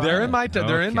top 5? They're in my.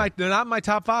 They're not in my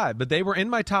top 5, but they were in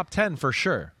my top 10 for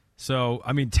sure. So,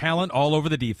 I mean, talent all over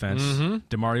the defense.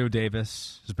 DeMario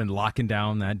Davis has been locking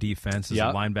down that defense as a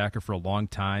linebacker for a long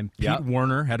time. Pete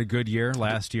Werner had a good year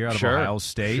last year out of Ohio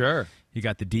State. Sure. You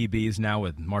got the DBs now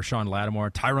with Marshawn Lattimore.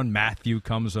 Tyrann Mathieu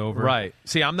comes over. Right.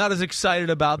 See, I'm not as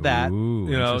excited about that.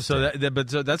 Ooh, so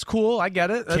that's cool. I get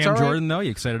it. That's Cam all right. Jordan, though,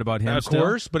 you excited about him? Of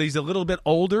course, but he's a little bit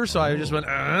older, so I just went,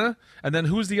 And then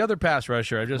who's the other pass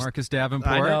rusher? Marcus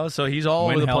Davenport. I know, so he's all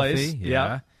over the place.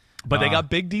 Yeah. But they got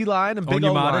big D-line and big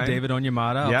O-line. David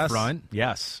Onyemata up front.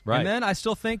 Yes, right. And then I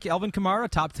still think Alvin Kamara,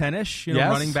 top 10-ish,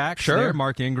 running backs sure. there,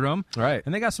 Mark Ingram. Right.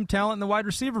 And they got some talent in the wide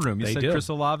receiver room. You said Chris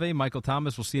Olave, Michael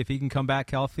Thomas. We'll see if he can come back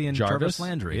healthy, and Jarvis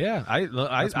Landry. Yeah, I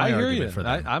hear you. For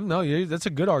them. That's a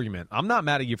good argument. I'm not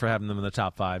mad at you for having them in the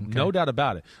top 5. Okay. No doubt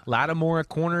about it. Lattimore at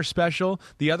corner special.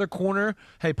 The other corner,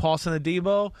 Paulson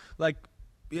Adebo,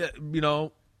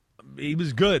 he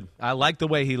was good. I like the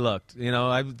way he looked.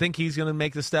 I think he's going to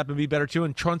make the step and be better too.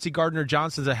 And Chauncey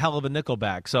Gardner-Johnson's a hell of a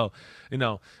nickelback. So,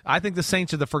 I think the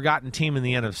Saints are the forgotten team in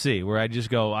the NFC, where I just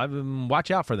go,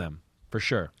 watch out for them for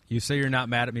sure. You say you're not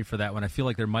mad at me for that one. I feel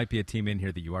like there might be a team in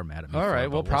here that you are mad at me for. All right,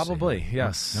 well, probably,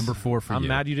 yes. Number 4 for you. I'm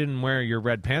mad you didn't wear your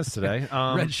red pants today.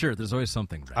 Red shirt. There's always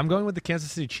something. Red. I'm going with the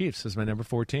Kansas City Chiefs as my number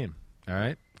 4 team. All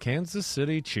right. Kansas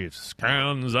City Chiefs.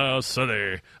 Kansas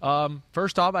City.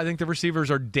 First off, I think the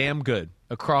receivers are damn good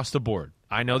across the board.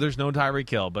 I know there's no Tyreek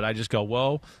Hill, but I just go,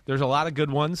 whoa, there's a lot of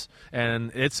good ones,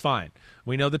 and it's fine.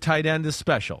 We know the tight end is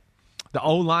special. The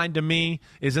O-line, to me,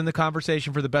 is in the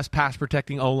conversation for the best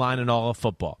pass-protecting O-line in all of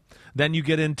football. Then you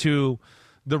get into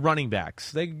the running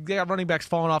backs. They got running backs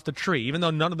falling off the tree. Even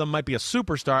though none of them might be a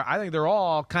superstar, I think they're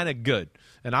all kind of good.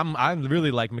 And I'm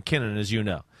really like McKinnon, as you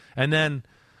know. And then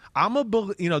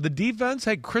the defense,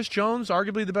 Chris Jones,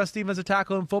 arguably the best defensive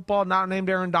tackle in football, not named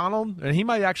Aaron Donald, and he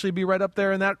might actually be right up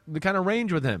there in the kind of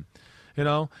range with him,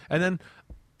 And then,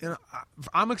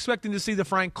 I'm expecting to see the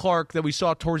Frank Clark that we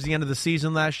saw towards the end of the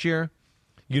season last year.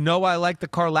 I like the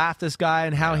Karlaftis guy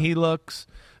and how he looks.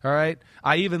 All right,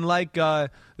 I even like the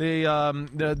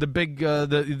big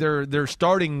their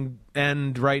starting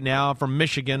end right now from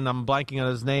Michigan. I'm blanking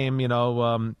on his name.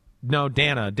 Dana.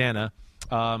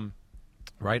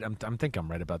 Right, I think I'm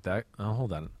right about that. Oh,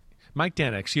 hold on. Mike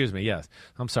Dana, excuse me, yes.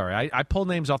 I'm sorry. I pull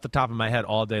names off the top of my head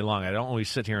all day long. I don't always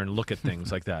sit here and look at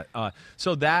things like that.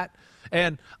 So that,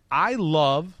 and I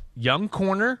love young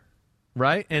corner,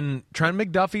 right? And Trent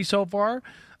McDuffie so far.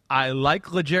 I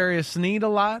like L'Jarius Sneed a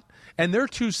lot. And their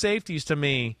two safeties to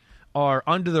me are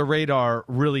under the radar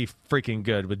really freaking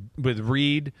good with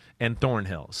Reed and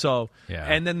Thornhill. So,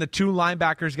 and then the two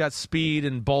linebackers got speed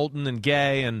and Bolton and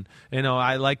Gay, and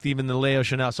I liked even the Leo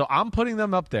Chanel. So I'm putting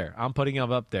them up there.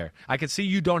 I can see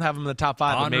you don't have them in the top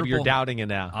 5, but maybe you're doubting it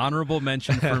now. Honorable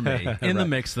mention for me in the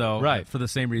mix, though, right? For the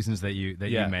same reasons that you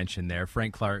mentioned there.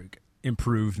 Frank Clark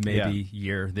improved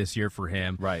this year for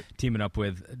him, right? Teaming up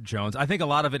with Jones. I think a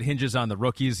lot of it hinges on the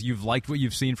rookies. You've liked what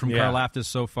you've seen from Karlaftis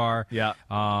so far. Yeah.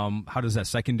 How does that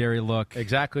secondary look?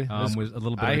 Exactly. With a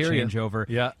little bit of a changeover.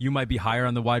 Yeah. You might be higher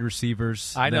on the wide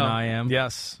receivers than I am.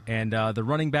 Yes. And the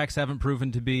running backs haven't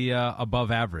proven to be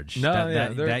above average. No,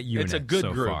 that unit it's a good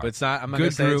so group. far. It's not. I'm not going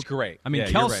to say it's great. I mean,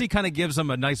 Kelsey kind of gives them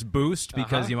a nice boost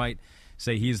because you might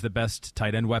say he's the best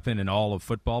tight end weapon in all of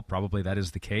football. Probably that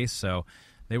is the case. So.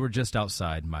 They were just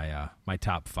outside my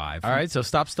top 5. All right, so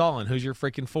stop stalling. Who's your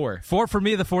freaking 4? 4 for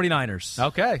me, the 49ers.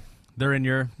 Okay. They're in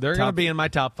your They're going to be in my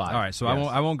top 5. All right, so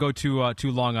I won't go too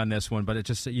long on this one, but it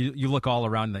just you look all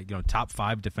around the top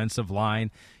 5 defensive line.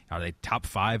 Are they top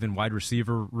 5 in wide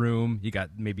receiver room? You got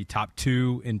maybe top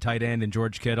 2 in tight end and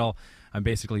George Kittle. I'm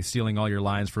basically stealing all your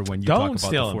lines for when you talk about the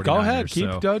 49ers. Go ahead.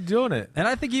 Keep doing it. And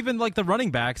I think even like the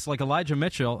running backs, like Elijah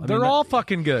Mitchell. They're all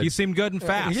fucking good. He seemed good and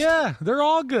fast. Yeah, they're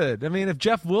all good. I mean, if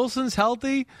Jeff Wilson's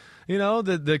healthy,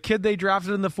 the kid they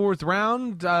drafted in the 4th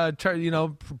round,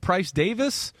 Price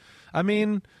Davis, I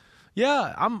mean,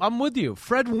 yeah, I'm with you.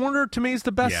 Fred Warner, to me, is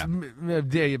the best.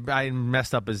 Yeah. I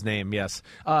messed up his name, yes.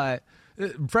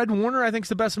 Fred Warner, I think, is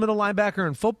the best middle linebacker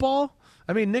in football.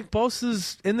 I mean, Nick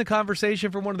Bosa's in the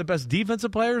conversation for one of the best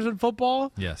defensive players in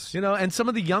football. Yes, and some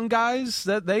of the young guys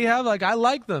that they have, I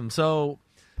like them. So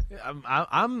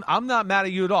I'm not mad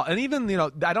at you at all. And even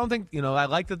I don't think I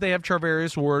like that they have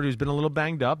Charvarius Ward, who's been a little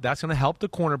banged up. That's going to help the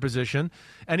corner position,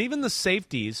 and even the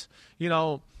safeties.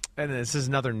 And this is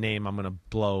another name I'm going to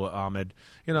blow, Ahmed.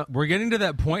 We're getting to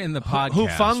that point in the podcast.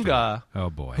 Hufanga. Oh,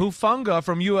 boy. Hufanga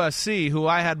from USC, who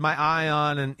I had my eye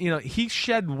on, and, he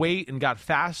shed weight and got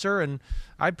faster, and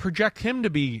I project him to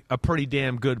be a pretty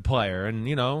damn good player. And,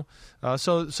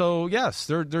 so yes,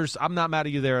 there's I'm not mad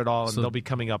at you there at all, and they'll be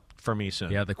coming up for me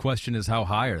soon. Yeah, the question is how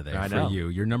high are they for you?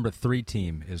 Your number 3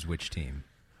 team is which team?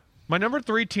 My number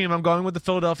 3 team, I'm going with the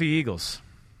Philadelphia Eagles.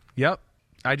 Yep.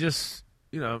 I just...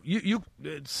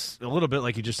 it's a little bit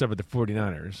like you just said with the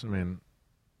 49ers. I mean,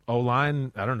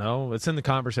 O-line, I don't know. It's in the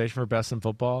conversation for best in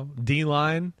football.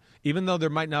 D-line, even though there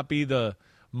might not be the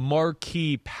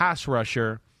marquee pass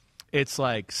rusher, it's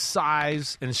like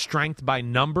size and strength by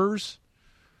numbers.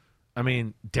 I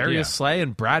mean, Darius Slay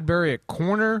and Bradbury at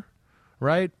corner,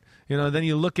 right? Then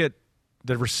you look at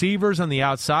the receivers on the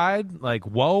outside, like,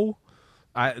 whoa.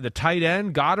 The tight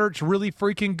end, Goddard's really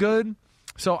freaking good.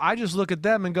 So I just look at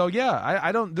them and go,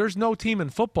 I don't. There's no team in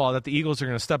football that the Eagles are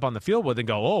going to step on the field with and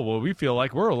go, oh, well, we feel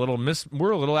like we're a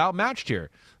little outmatched here.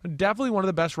 Definitely one of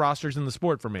the best rosters in the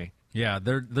sport for me. Yeah,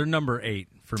 they're number 8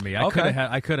 for me. I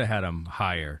could have had them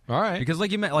higher. All right, because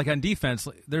like you meant, like on defense,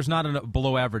 there's not a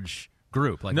below average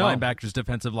group. Like linebackers,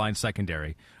 defensive line,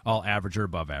 secondary, all average or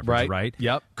above average, right?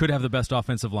 Yep. Could have the best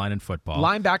offensive line in football.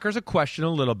 Linebackers a question a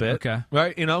little bit. Okay.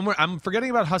 Right? I'm forgetting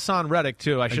about Hassan Reddick,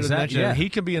 too. I should have mentioned him. He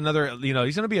can be another,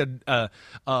 he's going to be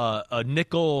a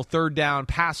nickel third down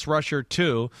pass rusher,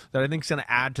 too, that I think is going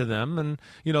to add to them. And,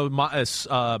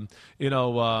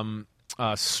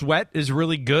 Sweat is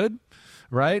really good.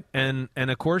 Right, and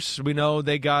of course we know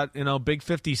they got Big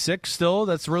 56 still.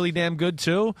 That's really damn good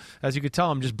too. As you could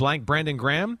tell, I'm just blank. Brandon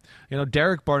Graham,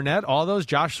 Derek Barnett, all those.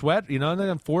 Josh Sweat, and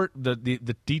then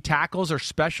the D tackles are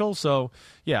special. So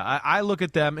yeah, I look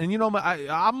at them, and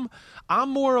I'm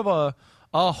more of a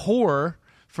whore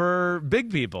for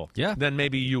big people than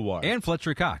maybe you are. And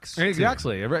Fletcher Cox.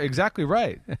 Exactly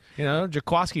right.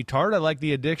 Jaquaski Tart, I like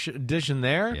the addition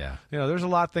there. Yeah. There's a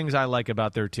lot of things I like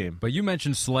about their team. But you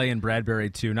mentioned Slay and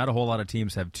Bradbury, too. Not a whole lot of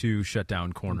teams have 2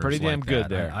 shutdown corners. Pretty damn good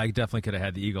there. I definitely could have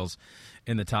had the Eagles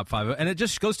in the top 5. And it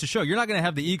just goes to show, you're not going to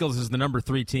have the Eagles as the number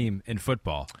 3 team in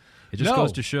football. It just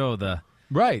goes to show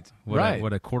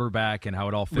what a quarterback and how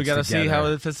it all fits together. We got to see how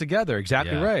it fits together.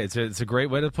 Exactly right. It's a great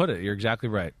way to put it. You're exactly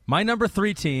right. My number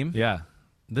 3 team. Yeah.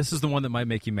 This is the one that might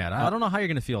make you mad. I don't know how you're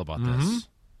going to feel about this.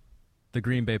 The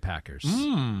Green Bay Packers.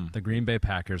 The Green Bay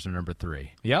Packers are number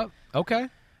 3. Yep. Okay.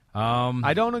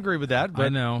 I don't agree with that, but I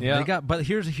know. Yeah. But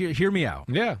hear me out.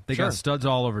 Yeah. They got studs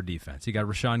all over defense. You got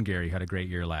Rashawn Gary, who had a great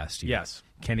year last year. Yes.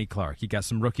 Kenny Clark. You got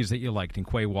some rookies that you liked in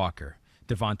Quay Walker,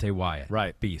 Devontae Wyatt.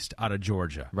 Right. Beast out of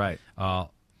Georgia. Right.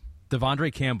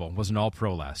 Devondre Campbell was an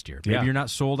All-Pro last year. Maybe you're not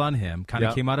sold on him. Kind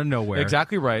of came out of nowhere.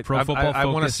 Exactly right. Pro Football Focus. I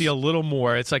want to see a little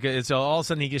more. It's like it's all of a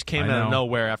sudden he just came out of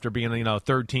nowhere after being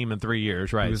third team in 3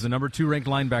 years. Right. He was the number 2 ranked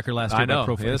linebacker last year. I know. By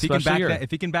Pro Football.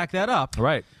 If he can back that up,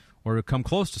 right, or come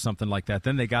close to something like that,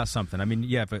 then they got something. I mean,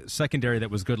 you have a secondary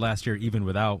that was good last year, even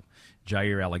without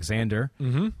Jair Alexander.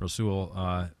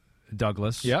 Rasul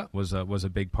Douglas was a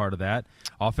big part of that.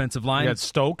 Offensive line. You had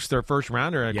Stokes, their first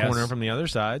rounder, at corner from the other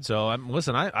side. So,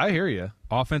 listen, I hear you.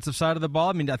 Offensive side of the ball,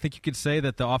 I mean, I think you could say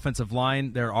that the offensive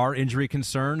line, there are injury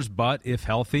concerns, but if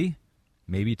healthy,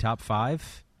 maybe top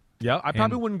 5. Yeah, I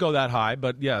probably wouldn't go that high,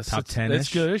 but yes, top 10-ish.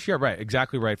 It's good-ish. Yeah, right.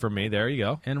 Exactly right for me. There you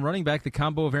go. And running back, the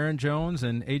combo of Aaron Jones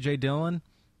and A.J. Dillon,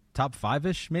 top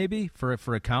 5-ish maybe for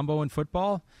a combo in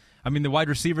football. I mean, the wide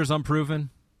receivers unproven.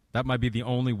 That might be the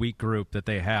only weak group that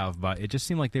they have, but it just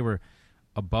seemed like they were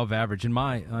above average in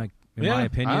my opinion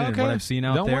and what I've seen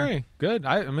out there. Don't worry. Good.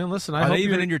 I mean, listen, I Are hope they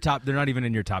even in your top? They're not even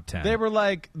in your top 10.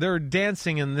 They're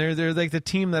dancing, and they're like the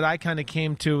team that I kind of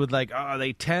came to with are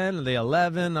they 10? Are they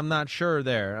 11? I'm not sure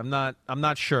there. I'm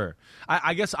not sure.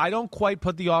 I guess I don't quite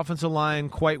put the offensive line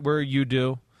quite where you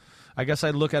do. I guess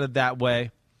I look at it that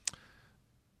way.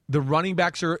 The running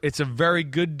backs it's a very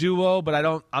good duo,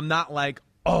 but I'm not like,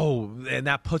 and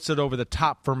that puts it over the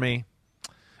top for me.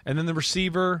 And then the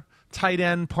receiver, tight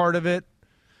end part of it,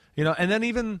 and then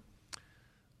even,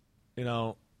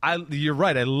 you're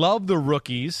right. I love the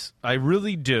rookies. I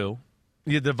really do.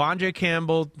 The Devondre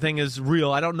Campbell thing is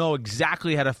real. I don't know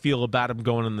exactly how to feel about him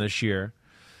going in this year,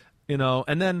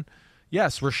 and then,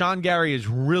 yes, Rashawn Gary is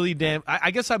really damn.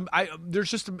 I guess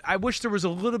I wish there was a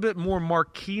little bit more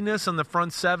marqueeness on the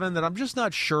front 7 that I'm just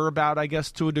not sure about, I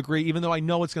guess, to a degree, even though I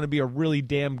know it's going to be a really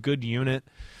damn good unit.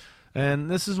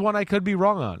 And this is one I could be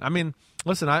wrong on. I mean,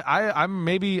 listen,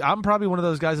 I'm probably one of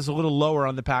those guys that's a little lower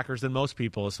on the Packers than most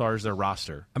people as far as their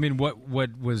roster. I mean, what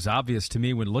was obvious to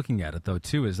me when looking at it, though,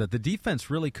 too, is that the defense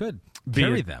really could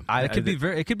carry them.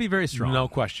 It could be very strong. No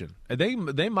question.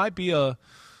 They might be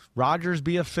Rodgers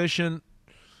be efficient.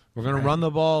 We're going to run the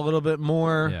ball a little bit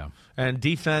more, and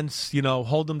defense,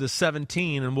 hold them to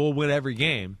 17, and we'll win every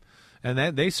game.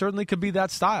 And they certainly could be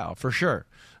that style for sure.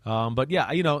 But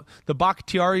yeah, the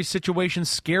Bakhtiari situation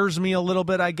scares me a little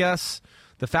bit. I guess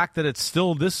the fact that it's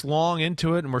still this long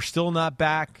into it and we're still not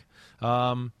back.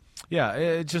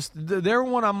 It just they're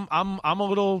one I'm a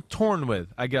little torn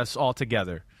with, I guess,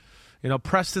 altogether.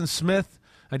 Preston Smith,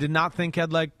 I did not think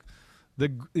had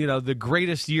the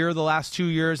greatest year the last 2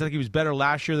 years. I think he was better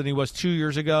last year than he was 2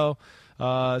 years ago.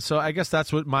 So I guess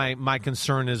that's what my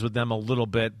concern is with them a little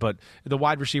bit. But the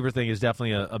wide receiver thing is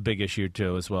definitely a big issue,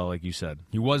 too, as well, like you said.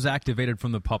 He was activated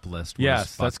from the PUP list.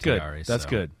 Yes, that's good. That's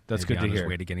good. That's good to hear. On his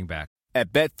way to getting back.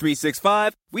 At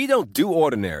Bet365, we don't do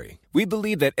ordinary. We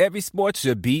believe that every sport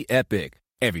should be epic.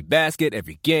 Every basket,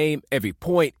 every game, every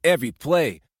point, every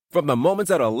play. From the moments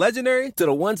that are legendary to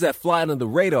the ones that fly under the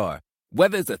radar.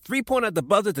 Whether it's a 3-pointer at the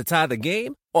buzzer to tie the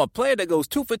game or a player that goes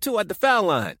 2 for 2 at the foul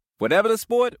line. Whatever the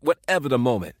sport, whatever the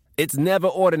moment. It's never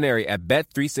ordinary at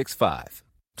Bet365.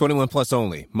 21 plus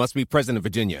only. Must be present in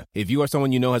Virginia. If you or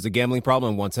someone you know has a gambling problem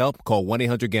and wants help, call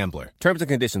 1-800-GAMBLER. Terms and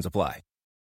conditions apply.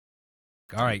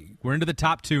 All right, we're into the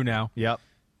top 2 now. Yep.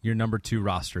 Your number 2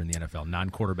 roster in the NFL,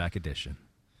 non-quarterback edition.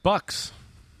 Bucks.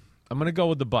 I'm going to go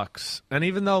with the Bucks. And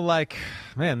even though,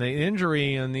 the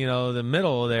injury in, the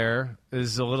middle there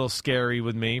is a little scary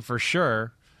with me for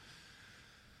sure,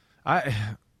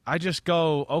 I just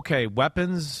go, okay,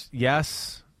 weapons,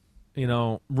 yes.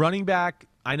 Running back,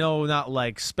 I know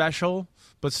not special,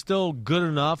 but still good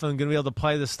enough and going to be able to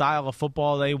play the style of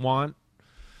football they want.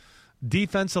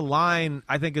 Defensive line,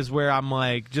 I think, is where I'm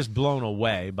just blown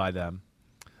away by them.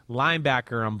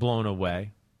 Linebacker, I'm blown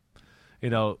away.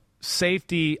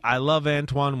 Safety, I love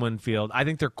Antoine Winfield. I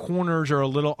think their corners are a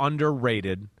little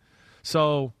underrated.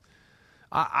 So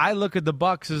I look at the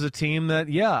Bucs as a team that,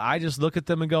 I just look at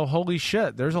them and go, holy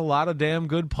shit, there's a lot of damn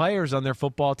good players on their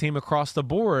football team across the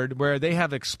board where they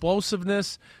have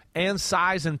explosiveness and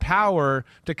size and power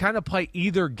to kind of play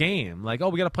either game. We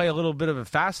got to play a little bit of a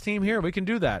fast team here. We can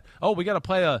do that. Oh, we got to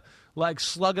play a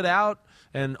slug it out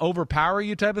and overpower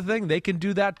you type of thing. They can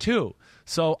do that too.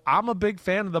 So I'm a big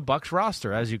fan of the Bucs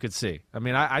roster, as you could see. I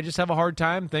mean, I just have a hard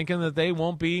time thinking that they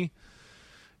won't be,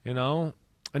 and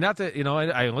not that,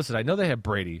 listen, I know they have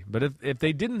Brady, but if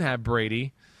they didn't have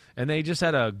Brady and they just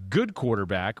had a good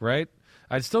quarterback, right,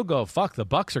 I'd still go, fuck, the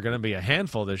Bucs are going to be a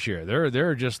handful this year.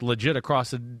 They're just legit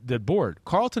across the board.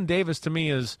 Carlton Davis, to me,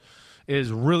 is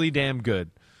really damn good.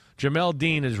 Jamel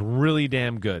Dean is really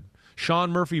damn good.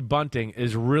 Sean Murphy-Bunting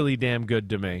is really damn good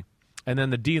to me. And then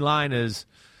the D-line is,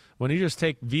 When you just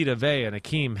take Vita Vea and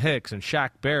Akeem Hicks and Shaq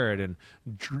Barrett and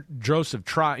Joseph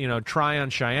Tryon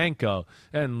Shayanko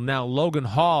and now Logan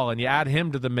Hall, and you add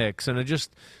him to the mix, and it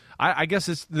just, I guess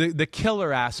it's the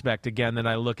killer aspect again that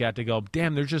I look at to go,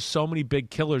 damn, there's just so many big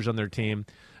killers on their team,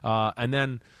 and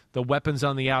then the weapons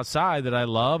on the outside that I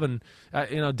love, and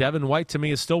Devin White to me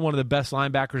is still one of the best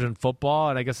linebackers in football,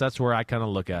 and I guess that's where I kind of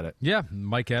look at it. Yeah,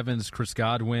 Mike Evans, Chris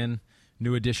Godwin.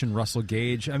 New addition, Russell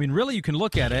Gage. I mean, really, you can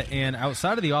look at it, and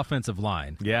outside of the offensive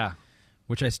line,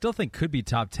 which I still think could be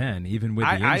top 10, even with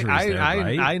the injuries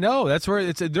right? I know that's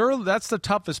where that's the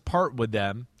toughest part with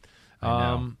them.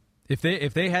 If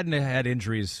they hadn't had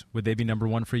injuries, would they be number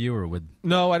one for you, or would?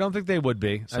 No, I don't think they would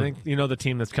be. So, I think the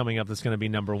team that's coming up that's going to be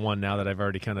number one. Now that I've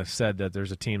already kind of said that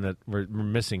there's a team that we're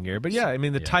missing here, but yeah, I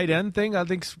mean the tight end thing I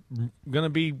think's going to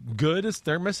be good.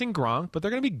 They're missing Gronk, but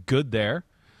they're going to be good there.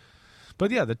 But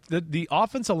yeah, the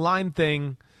offensive line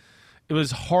thing, it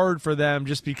was hard for them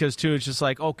just because, too, it's just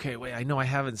like, okay, wait, I know I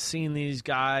haven't seen these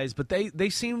guys, but they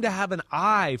seem to have an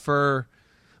eye for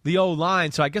the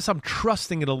O-line, so I guess I'm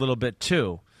trusting it a little bit,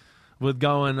 too, with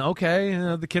going,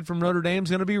 okay, the kid from Notre Dame's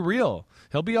going to be real.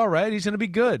 He'll be all right. He's going to be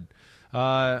good. With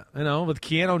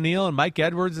Keanu O'Neal and Mike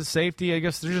Edwards at safety, I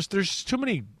guess there's too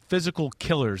many physical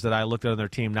killers that I looked at on their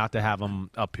team not to have them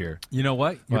up here. You know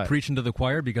what? You're preaching to the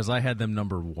choir because I had them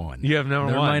number one. You have number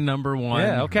They're one. my number one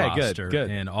roster good.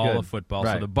 in all of football.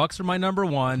 Right. So the Bucs are my number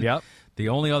one. Yep. The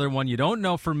only other one you don't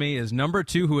know for me is number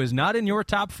 2, who is not in your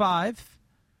top 5.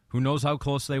 Who knows how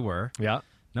close they were? Yeah.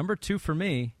 Number 2 for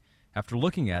me, after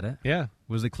looking at it,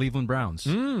 was the Cleveland Browns.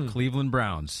 Cleveland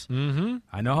Browns. Mm-hmm.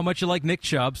 I know how much you like Nick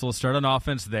Chubb, so let's start on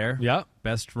offense there. Yep.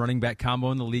 Best running back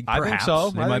combo in the league, perhaps. I think so.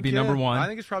 They might be number one. I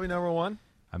think it's probably number one.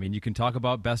 I mean, you can talk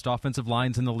about best offensive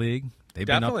lines in the league. They've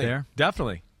been up there.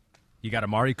 Definitely. You got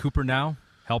Amari Cooper now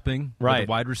helping with the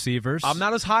wide receivers. I'm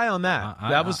not as high on that.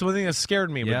 That was the thing that scared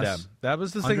me with them. That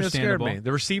was the thing that scared me.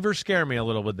 The receivers scare me a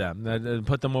little with them. That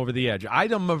put them over the edge.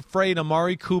 I'm afraid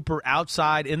Amari Cooper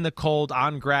outside in the cold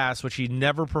on grass, which he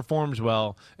never performs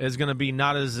well, is going to be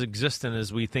not as existent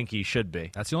as we think he should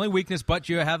be. That's the only weakness, but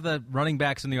you have the running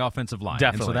backs in the offensive line.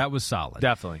 Definitely. And so that was solid.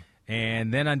 Definitely.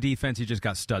 And then on defense, you just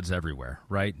got studs everywhere,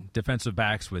 right? Defensive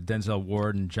backs with Denzel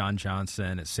Ward and John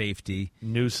Johnson at safety.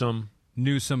 Newsome,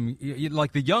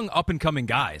 like the young up-and-coming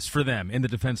guys for them in the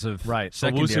defensive secondary.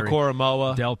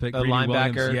 Owusu-Koramoah, Delpit, the Greedy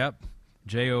linebacker. Williams, yep.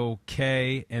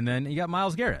 J.O.K., and then you got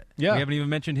Myles Garrett. Yeah. We haven't even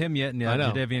mentioned him yet. And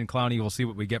Jadeveon Clowney, we'll see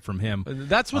what we get from him.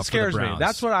 That's what scares me.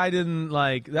 That's what I didn't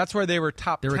like. That's where they were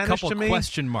top 10-ish to me. There were a couple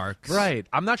question marks. Right.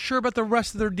 I'm not sure about the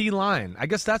rest of their D-line. I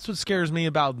guess that's what scares me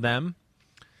about them.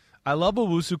 I love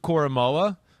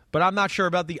Owusu-Koramoah, but I'm not sure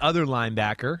about the other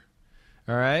linebacker.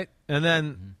 All right? And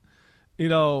then,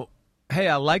 hey,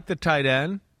 I like the tight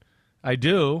end. I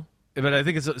do. But I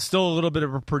think it's still a little bit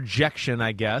of a projection,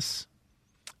 I guess.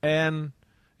 And,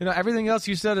 everything else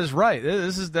you said is right.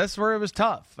 That's where it was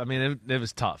tough. I mean, it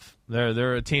was tough.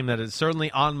 They're a team that is certainly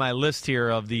on my list here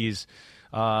of these,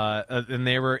 and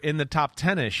they were in the top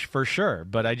 10-ish for sure.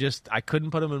 But I couldn't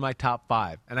put them in my top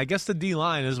 5. And I guess the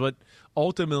D-line is what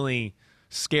ultimately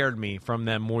scared me from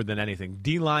them more than anything.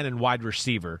 D-line and wide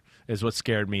receiver is what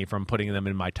scared me from putting them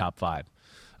in my top 5.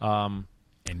 And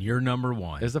your number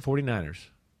one is the 49ers.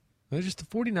 They're just the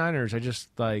 49ers.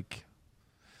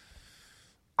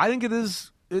 I think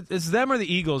it's them or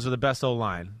the Eagles are the best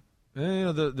O-line.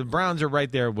 The Browns are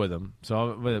right there with them.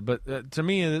 So, but to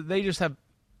me, they just have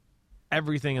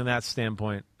everything in that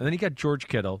standpoint. And then you got George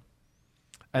Kittle.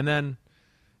 And then,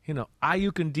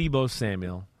 Ayuk and Deebo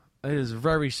Samuel. It is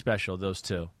very special, those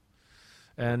two.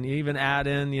 And you even add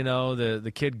in,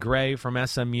 the kid Gray from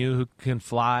SMU who can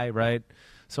fly, right?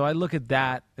 So I look at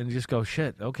that and just go,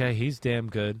 shit, okay, he's damn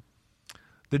good.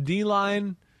 The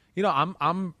D-line,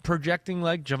 I'm projecting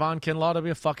like Javon Kinlaw to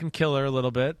be a fucking killer a little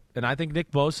bit. And I think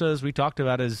Nick Bosa, as we talked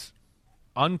about, is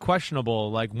unquestionable,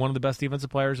 like one of the best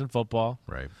defensive players in football.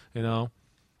 Right.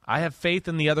 I have faith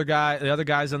in the other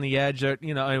guys on the edge. Of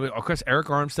course, Eric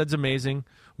Armstead's amazing.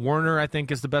 Warner, I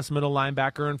think, is the best middle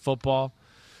linebacker in football.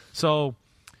 So,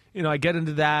 I get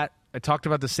into that. I talked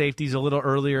about the safeties a little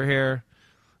earlier here.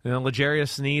 L'Jarius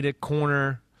Sneed at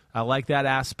corner. I like that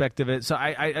aspect of it. So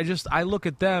I look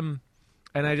at them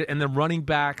and the running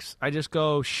backs. I just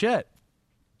go, shit.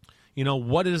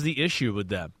 What is the issue with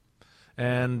them?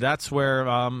 And that's where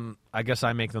I guess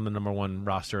I make them the number one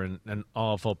roster in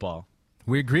all of football.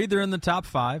 We agreed they're in the top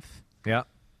 5. Yeah.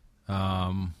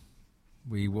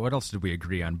 What else did we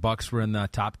agree on? Bucs were in the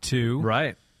top 2.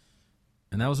 Right.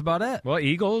 And that was about it. Well,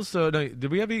 Eagles. No, do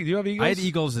you have Eagles? I had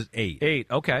Eagles at 8. 8.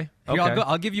 Okay. Here,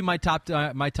 I'll give you my top 10.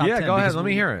 Yeah, go ahead. Let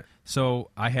me hear it. So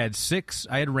I had 6.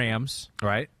 I had Rams.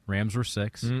 Right. Rams were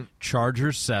 6.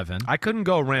 Chargers 7. I couldn't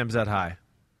go Rams that high.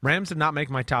 Rams did not make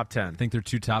my top 10. I think they're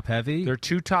too top heavy. They're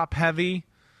too top heavy.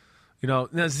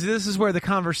 This is where the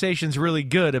conversation's really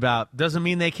good about. Doesn't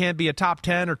mean they can't be a top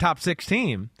 10 or top 6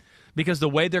 team. Because the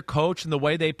way they're coached and the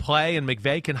way they play, and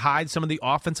McVay can hide some of the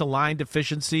offensive line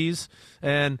deficiencies,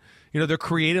 and they're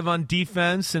creative on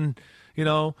defense, and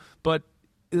but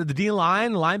the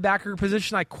D-line, linebacker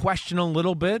position, I question a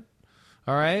little bit.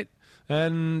 All right,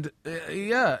 and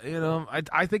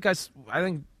I think I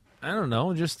don't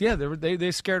know, just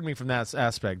they scared me from that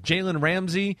aspect. Jalen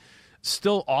Ramsey,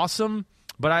 still awesome,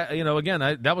 but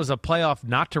that was a playoff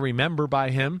not to remember by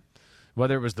him,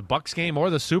 whether it was the Bucs game or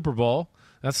the Super Bowl.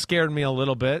 That scared me a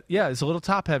little bit. Yeah, it's a little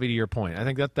top-heavy to your point. I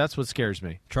think that's what scares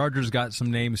me. Chargers got some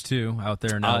names, too, out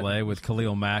there in L.A. with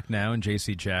Khalil Mack now and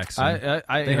J.C. Jackson.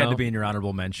 They had to be in your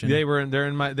honorable mention. They're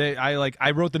in my.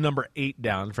 I wrote the number 8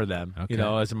 down for them. Okay.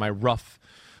 As my rough,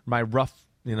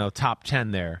 top 10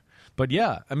 there. But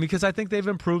yeah, because I think they've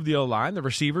improved the O-line. The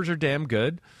receivers are damn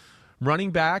good.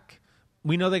 Running back,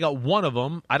 we know they got one of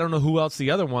them. I don't know who else the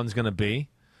other one's going to be.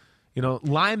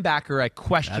 Linebacker, I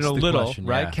question a little,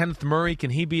 right? Yeah. Kenneth Murray, can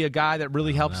he be a guy that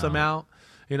really helps them out?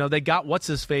 They got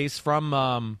what's-his-face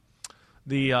from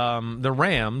the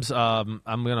Rams. I'm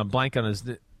going to blank on his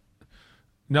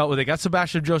 – no, they got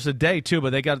Sebastian Joseph-Day, too, but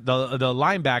they got the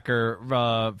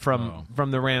linebacker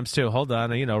from the Rams, too. Hold on.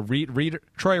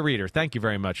 Troy Reeder. Thank you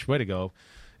very much. Way to go.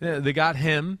 They got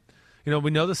him. We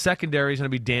know the secondary is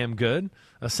going to be damn good.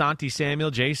 Asante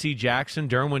Samuel, J.C. Jackson,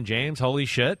 Derwin James. Holy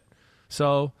shit.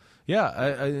 So –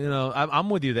 yeah, I'm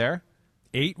with you there.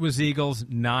 8 was Eagles,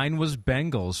 9 was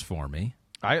Bengals for me.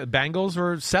 Bengals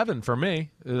were 7 for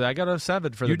me. I got a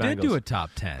 7 for the Bengals. You did do a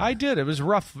top 10. I did. It was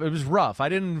rough. I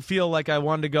didn't feel like I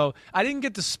wanted to go. I didn't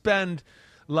get to spend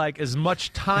as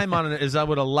much time on it as I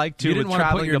would have liked to with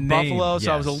traveling to Buffalo.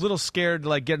 So I was a little scared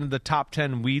to get into the top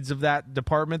 10 weeds of that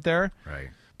department there. Right.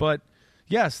 But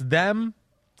yes, them,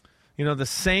 the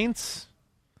Saints.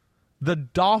 The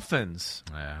Dolphins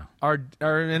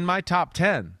are in my top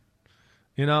 10,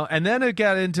 and then it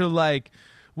got into the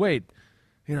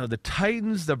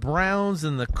Titans, the Browns,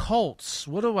 and the Colts.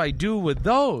 What do I do with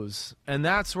those? And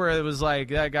that's where it was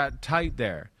that got tight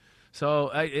there. So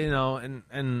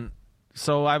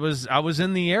so I was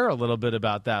in the air a little bit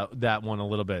about that one a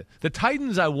little bit. The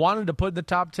Titans I wanted to put in the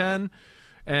top 10,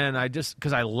 and I just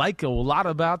because I like a lot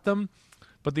about them,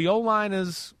 but the O-line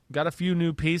has got a few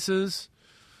new pieces.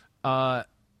 The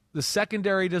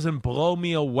secondary doesn't blow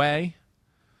me away.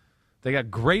 They got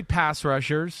great pass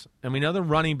rushers, and we know the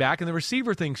running back, and the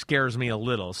receiver thing scares me a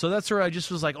little. So that's where I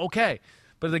just was okay.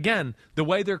 But again, the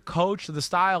way they're coached, the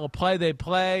style of play they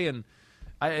play, and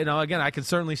I can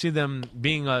certainly see them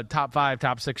being a top 5,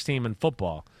 top 6 team in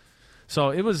football.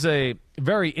 So it was a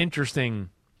very interesting,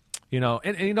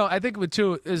 I think with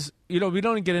too is we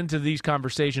don't get into these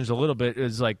conversations a little bit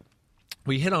is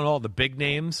we hit on all the big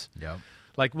names. Yep.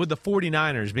 Like with the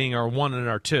 49ers being our 1 and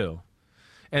our 2.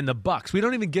 And the Bucs, we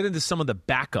don't even get into some of the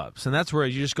backups. And that's where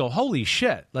you just go, holy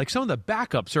shit. Some of the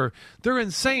backups they're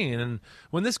insane. And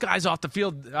when this guy's off the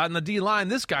field on the D-line,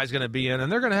 this guy's going to be in, and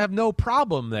they're going to have no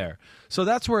problem there. So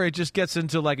that's where it just gets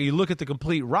into, you look at the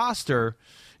complete roster,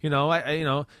 hey,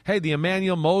 the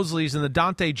Emmanuel Mosleys and the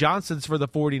Dante Johnsons for the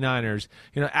 49ers,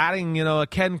 adding, a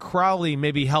Ken Crowley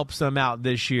maybe helps them out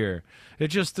this year. It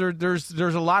just there's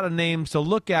a lot of names to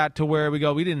look at to where we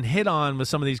go. We didn't hit on with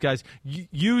some of these guys.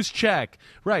 Juszczyk,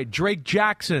 right? Drake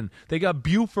Jackson. They got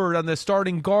Buford on the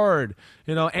starting guard.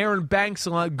 Aaron Banks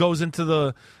goes into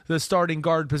the starting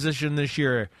guard position this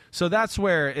year. So that's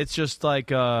where it's just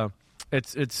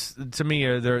it's to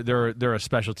me they're a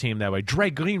special team that way. Dre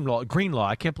Greenlaw.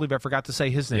 I can't believe I forgot to say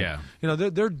his name. Yeah.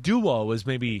 Their duo is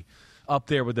maybe up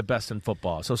there with the best in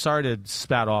football. So sorry to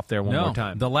spat off there one more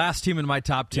time. The last team in my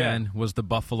top 10 was the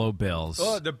Buffalo Bills.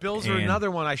 Oh, the Bills are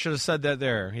another one. I should have said that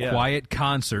there. Yeah. Quiet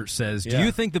Concert says, do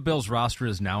you think the Bills roster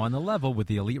is now on the level with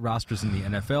the elite rosters in the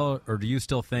NFL, or do you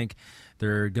still think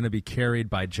they're going to be carried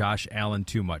by Josh Allen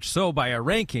too much? So by our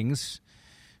rankings,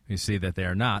 we see that they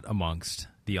are not amongst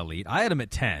the elite. I had them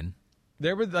at 10.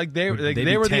 They were they were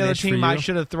the other team I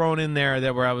should have thrown in there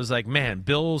that where I was like, man,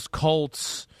 Bills,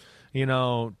 Colts,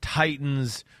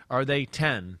 Titans, are they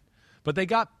 10? But they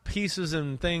got pieces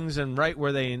and things and right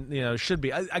where they should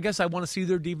be. I guess I want to see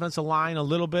their defensive line a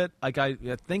little bit. I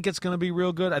think it's going to be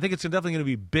real good. I think it's definitely going to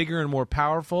be bigger and more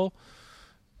powerful.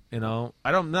 I'm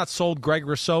not sold Greg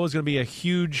Rousseau is going to be a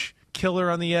huge killer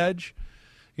on the edge.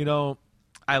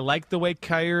 I like the way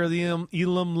Kaiir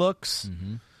Elam looks.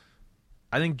 Mm-hmm.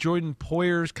 I think Jordan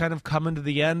Poyer's kind of coming to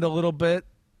the end a little bit.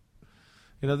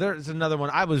 There's another one.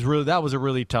 That was a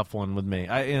really tough one with me.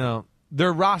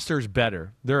 Their roster's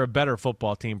better. They're a better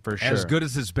football team for sure. As good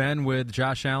as it's been with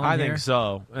Josh Allen I here? think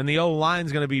so. And the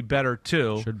O-line's going to be better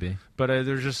too. Should be. But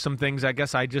there's just some things I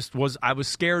guess I was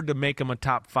scared to make them a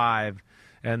top 5,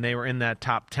 and they were in that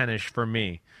top 10-ish for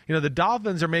me. The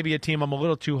Dolphins are maybe a team I'm a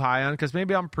little too high on because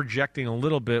maybe I'm projecting a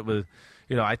little bit with,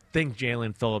 I think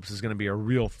Jalen Phillips is going to be a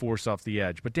real force off the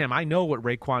edge. But, damn, I know what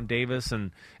Raekwon Davis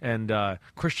and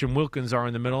Christian Wilkins are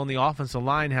in the middle, and the offensive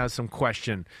line has some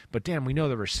question. But, damn, we know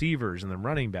the receivers and the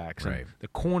running backs and the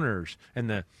corners and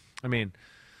the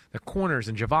corners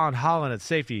and Javon Holland at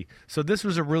safety. So this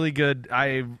was a really good –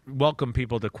 I welcome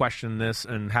people to question this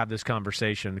and have this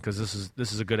conversation because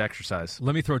this is a good exercise.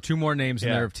 Let me throw 2 more names in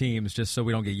there of teams just so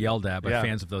we don't get yelled at by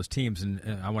fans of those teams,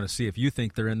 and I want to see if you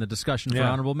think they're in the discussion for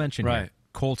honorable mention here.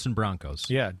 Colts and Broncos.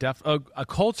 Yeah,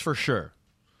 Colts for sure.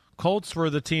 Colts were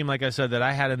the team, like I said, that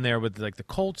I had in there with like the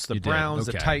Colts, the Browns,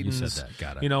 the Titans. You said that.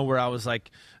 Got it. Where I was like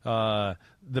the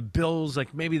Bills,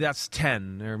 like maybe that's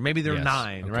 10 or maybe they're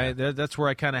 9, right? That's where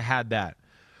I kind of had that.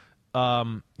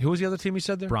 Who was the other team you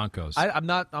said there? Broncos. I'm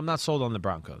not sold on the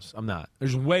Broncos. I'm not.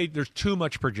 There's too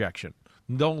much projection.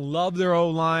 Don't love their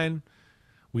O-line.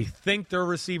 We think their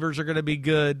receivers are going to be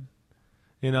good.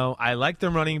 I like their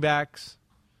running backs.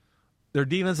 Their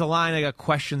defensive line, I got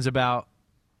questions about.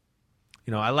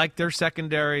 I like their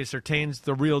secondary. Surtain's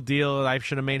the real deal. I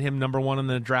should have made him number 1 in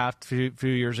the draft a few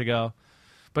years ago.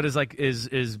 But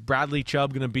is Bradley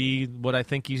Chubb going to be what I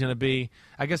think he's going to be?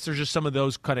 I guess there's just some of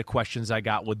those kind of questions I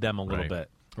got with them a little bit.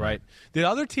 Right. The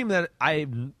other team that I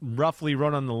roughly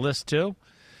wrote on the list too,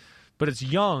 but it's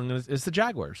young, is the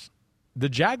Jaguars. The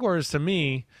Jaguars, to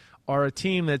me, are a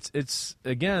team it's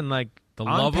again, like the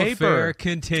on love paper, affair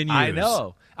continues. I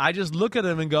know. I just look at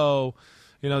them and go,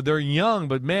 they're young,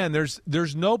 but, man,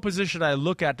 there's no position I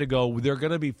look at to go, they're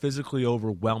going to be physically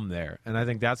overwhelmed there. And I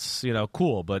think that's,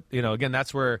 cool. But, again,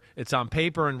 that's where it's on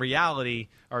paper and reality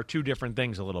are 2 different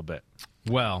things a little bit.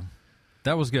 Well,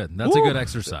 that was good. That's a good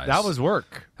exercise. That was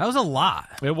work. That was a lot.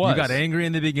 It was. You got angry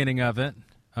in the beginning of it.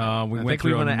 I think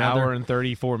we went an hour and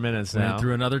 34 minutes now. Went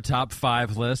through another top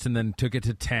 5 list and then took it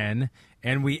to 10.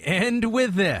 And we end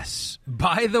with this.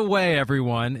 By the way,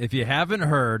 everyone, if you haven't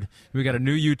heard, we got a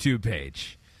new YouTube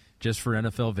page just for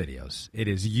NFL videos. It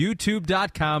is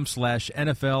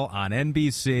youtube.com/NFL on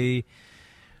NBC.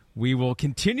 We will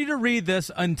continue to read this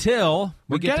until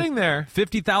we're getting there.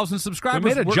 50,000 subscribers.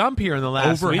 We made a jump here in the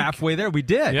last week. Over halfway there. We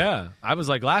did. Yeah. I was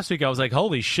like, last week, I was like,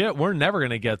 holy shit, we're never going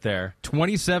to get there.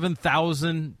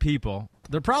 27,000 people.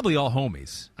 They're probably all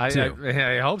homies, too.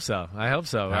 I hope so.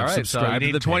 All right, so we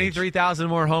need 23,000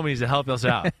 more homies to help us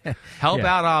out. Help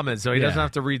out Ahmed so he doesn't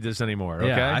have to read this anymore, okay?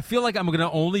 Yeah, I feel like I'm going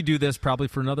to only do this probably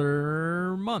for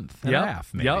another month and a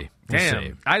half, maybe. Yep. We'll Damn.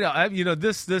 see. I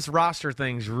this roster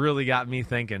thing's really got me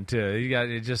thinking, too. You got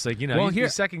it just like, you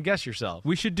second-guess yourself.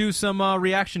 We should do some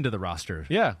reaction to the roster.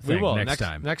 Yeah, we will. Next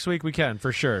time. Next week we can,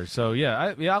 for sure. So,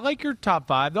 I like your top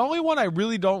 5. The only one I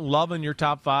really don't love in your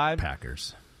top 5.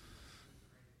 Packers.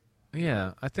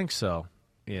 Yeah, I think so.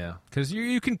 Yeah. Because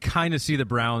you can kind of see the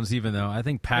Browns, even though I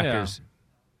think Packers.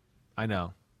 Yeah. I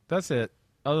know. That's it.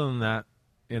 Other than that,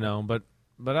 but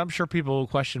I'm sure people will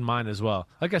question mine as well.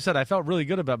 Like I said, I felt really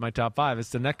good about my top 5.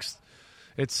 It's the next.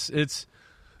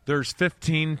 There's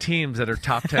 15 teams that are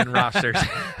top 10 rosters.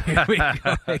 Here we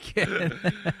go again.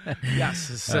 Yes,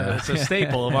 it's a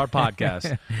staple of our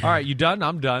podcast. All right, you done?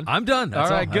 I'm done. I'm done. That's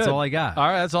all right, all. good. That's all I got. All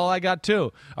right, that's all I got,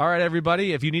 too. All right,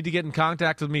 everybody, if you need to get in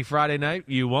contact with me Friday night,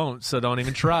 you won't, so don't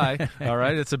even try. All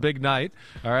right, it's a big night.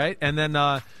 All right, and then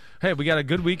hey, we got a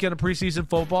good weekend of preseason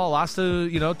football. Lots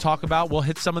to, talk about. We'll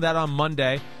hit some of that on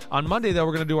Monday. On Monday, though,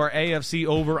 we're going to do our AFC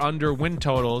over-under win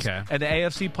totals and the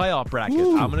AFC playoff bracket.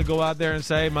 Ooh. I'm going to go out there and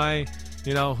say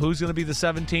who's going to be the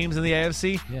 7 teams in the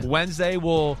AFC. Yeah. Wednesday,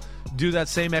 we'll do that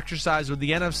same exercise with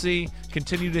the NFC,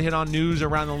 continue to hit on news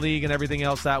around the league and everything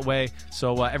else that way.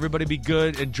 So everybody be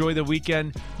good. Enjoy the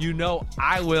weekend.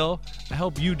 I will. I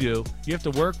hope you do. You have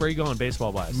to work. Where are you going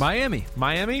baseball-wise?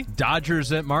 Miami.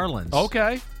 Dodgers at Marlins.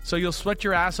 Okay. So you'll sweat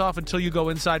your ass off until you go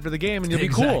inside for the game, and you'll be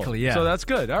cool. Exactly, yeah. So that's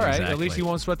good. All right. Exactly. At least you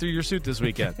won't sweat through your suit this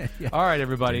weekend. Yeah. All right,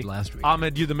 everybody. Last week.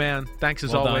 Ahmed, you the man. Thanks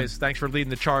as always. Done. Thanks for leading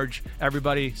the charge.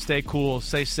 Everybody, stay cool.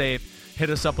 Stay safe.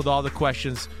 Hit us up with all the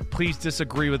questions. Please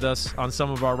disagree with us on some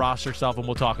of our roster stuff, and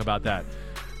we'll talk about that.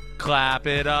 Clap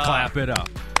it up. Clap it up.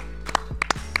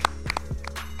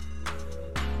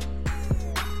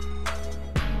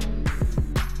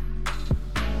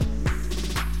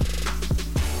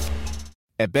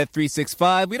 At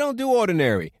Bet365, we don't do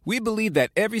ordinary. We believe that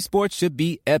every sport should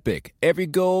be epic. Every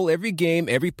goal, every game,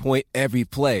 every point, every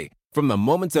play. From the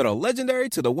moments that are legendary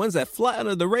to the ones that fly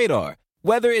under the radar.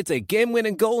 Whether it's a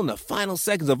game-winning goal in the final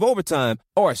seconds of overtime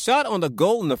or a shot on the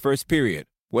goal in the first period.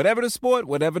 Whatever the sport,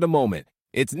 whatever the moment.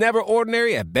 It's never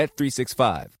ordinary at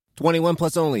Bet365. 21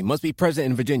 plus only. Must be present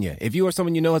in Virginia. If you or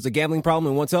someone you know has a gambling problem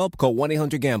and wants help, call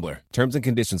 1-800-GAMBLER. Terms and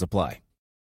conditions apply.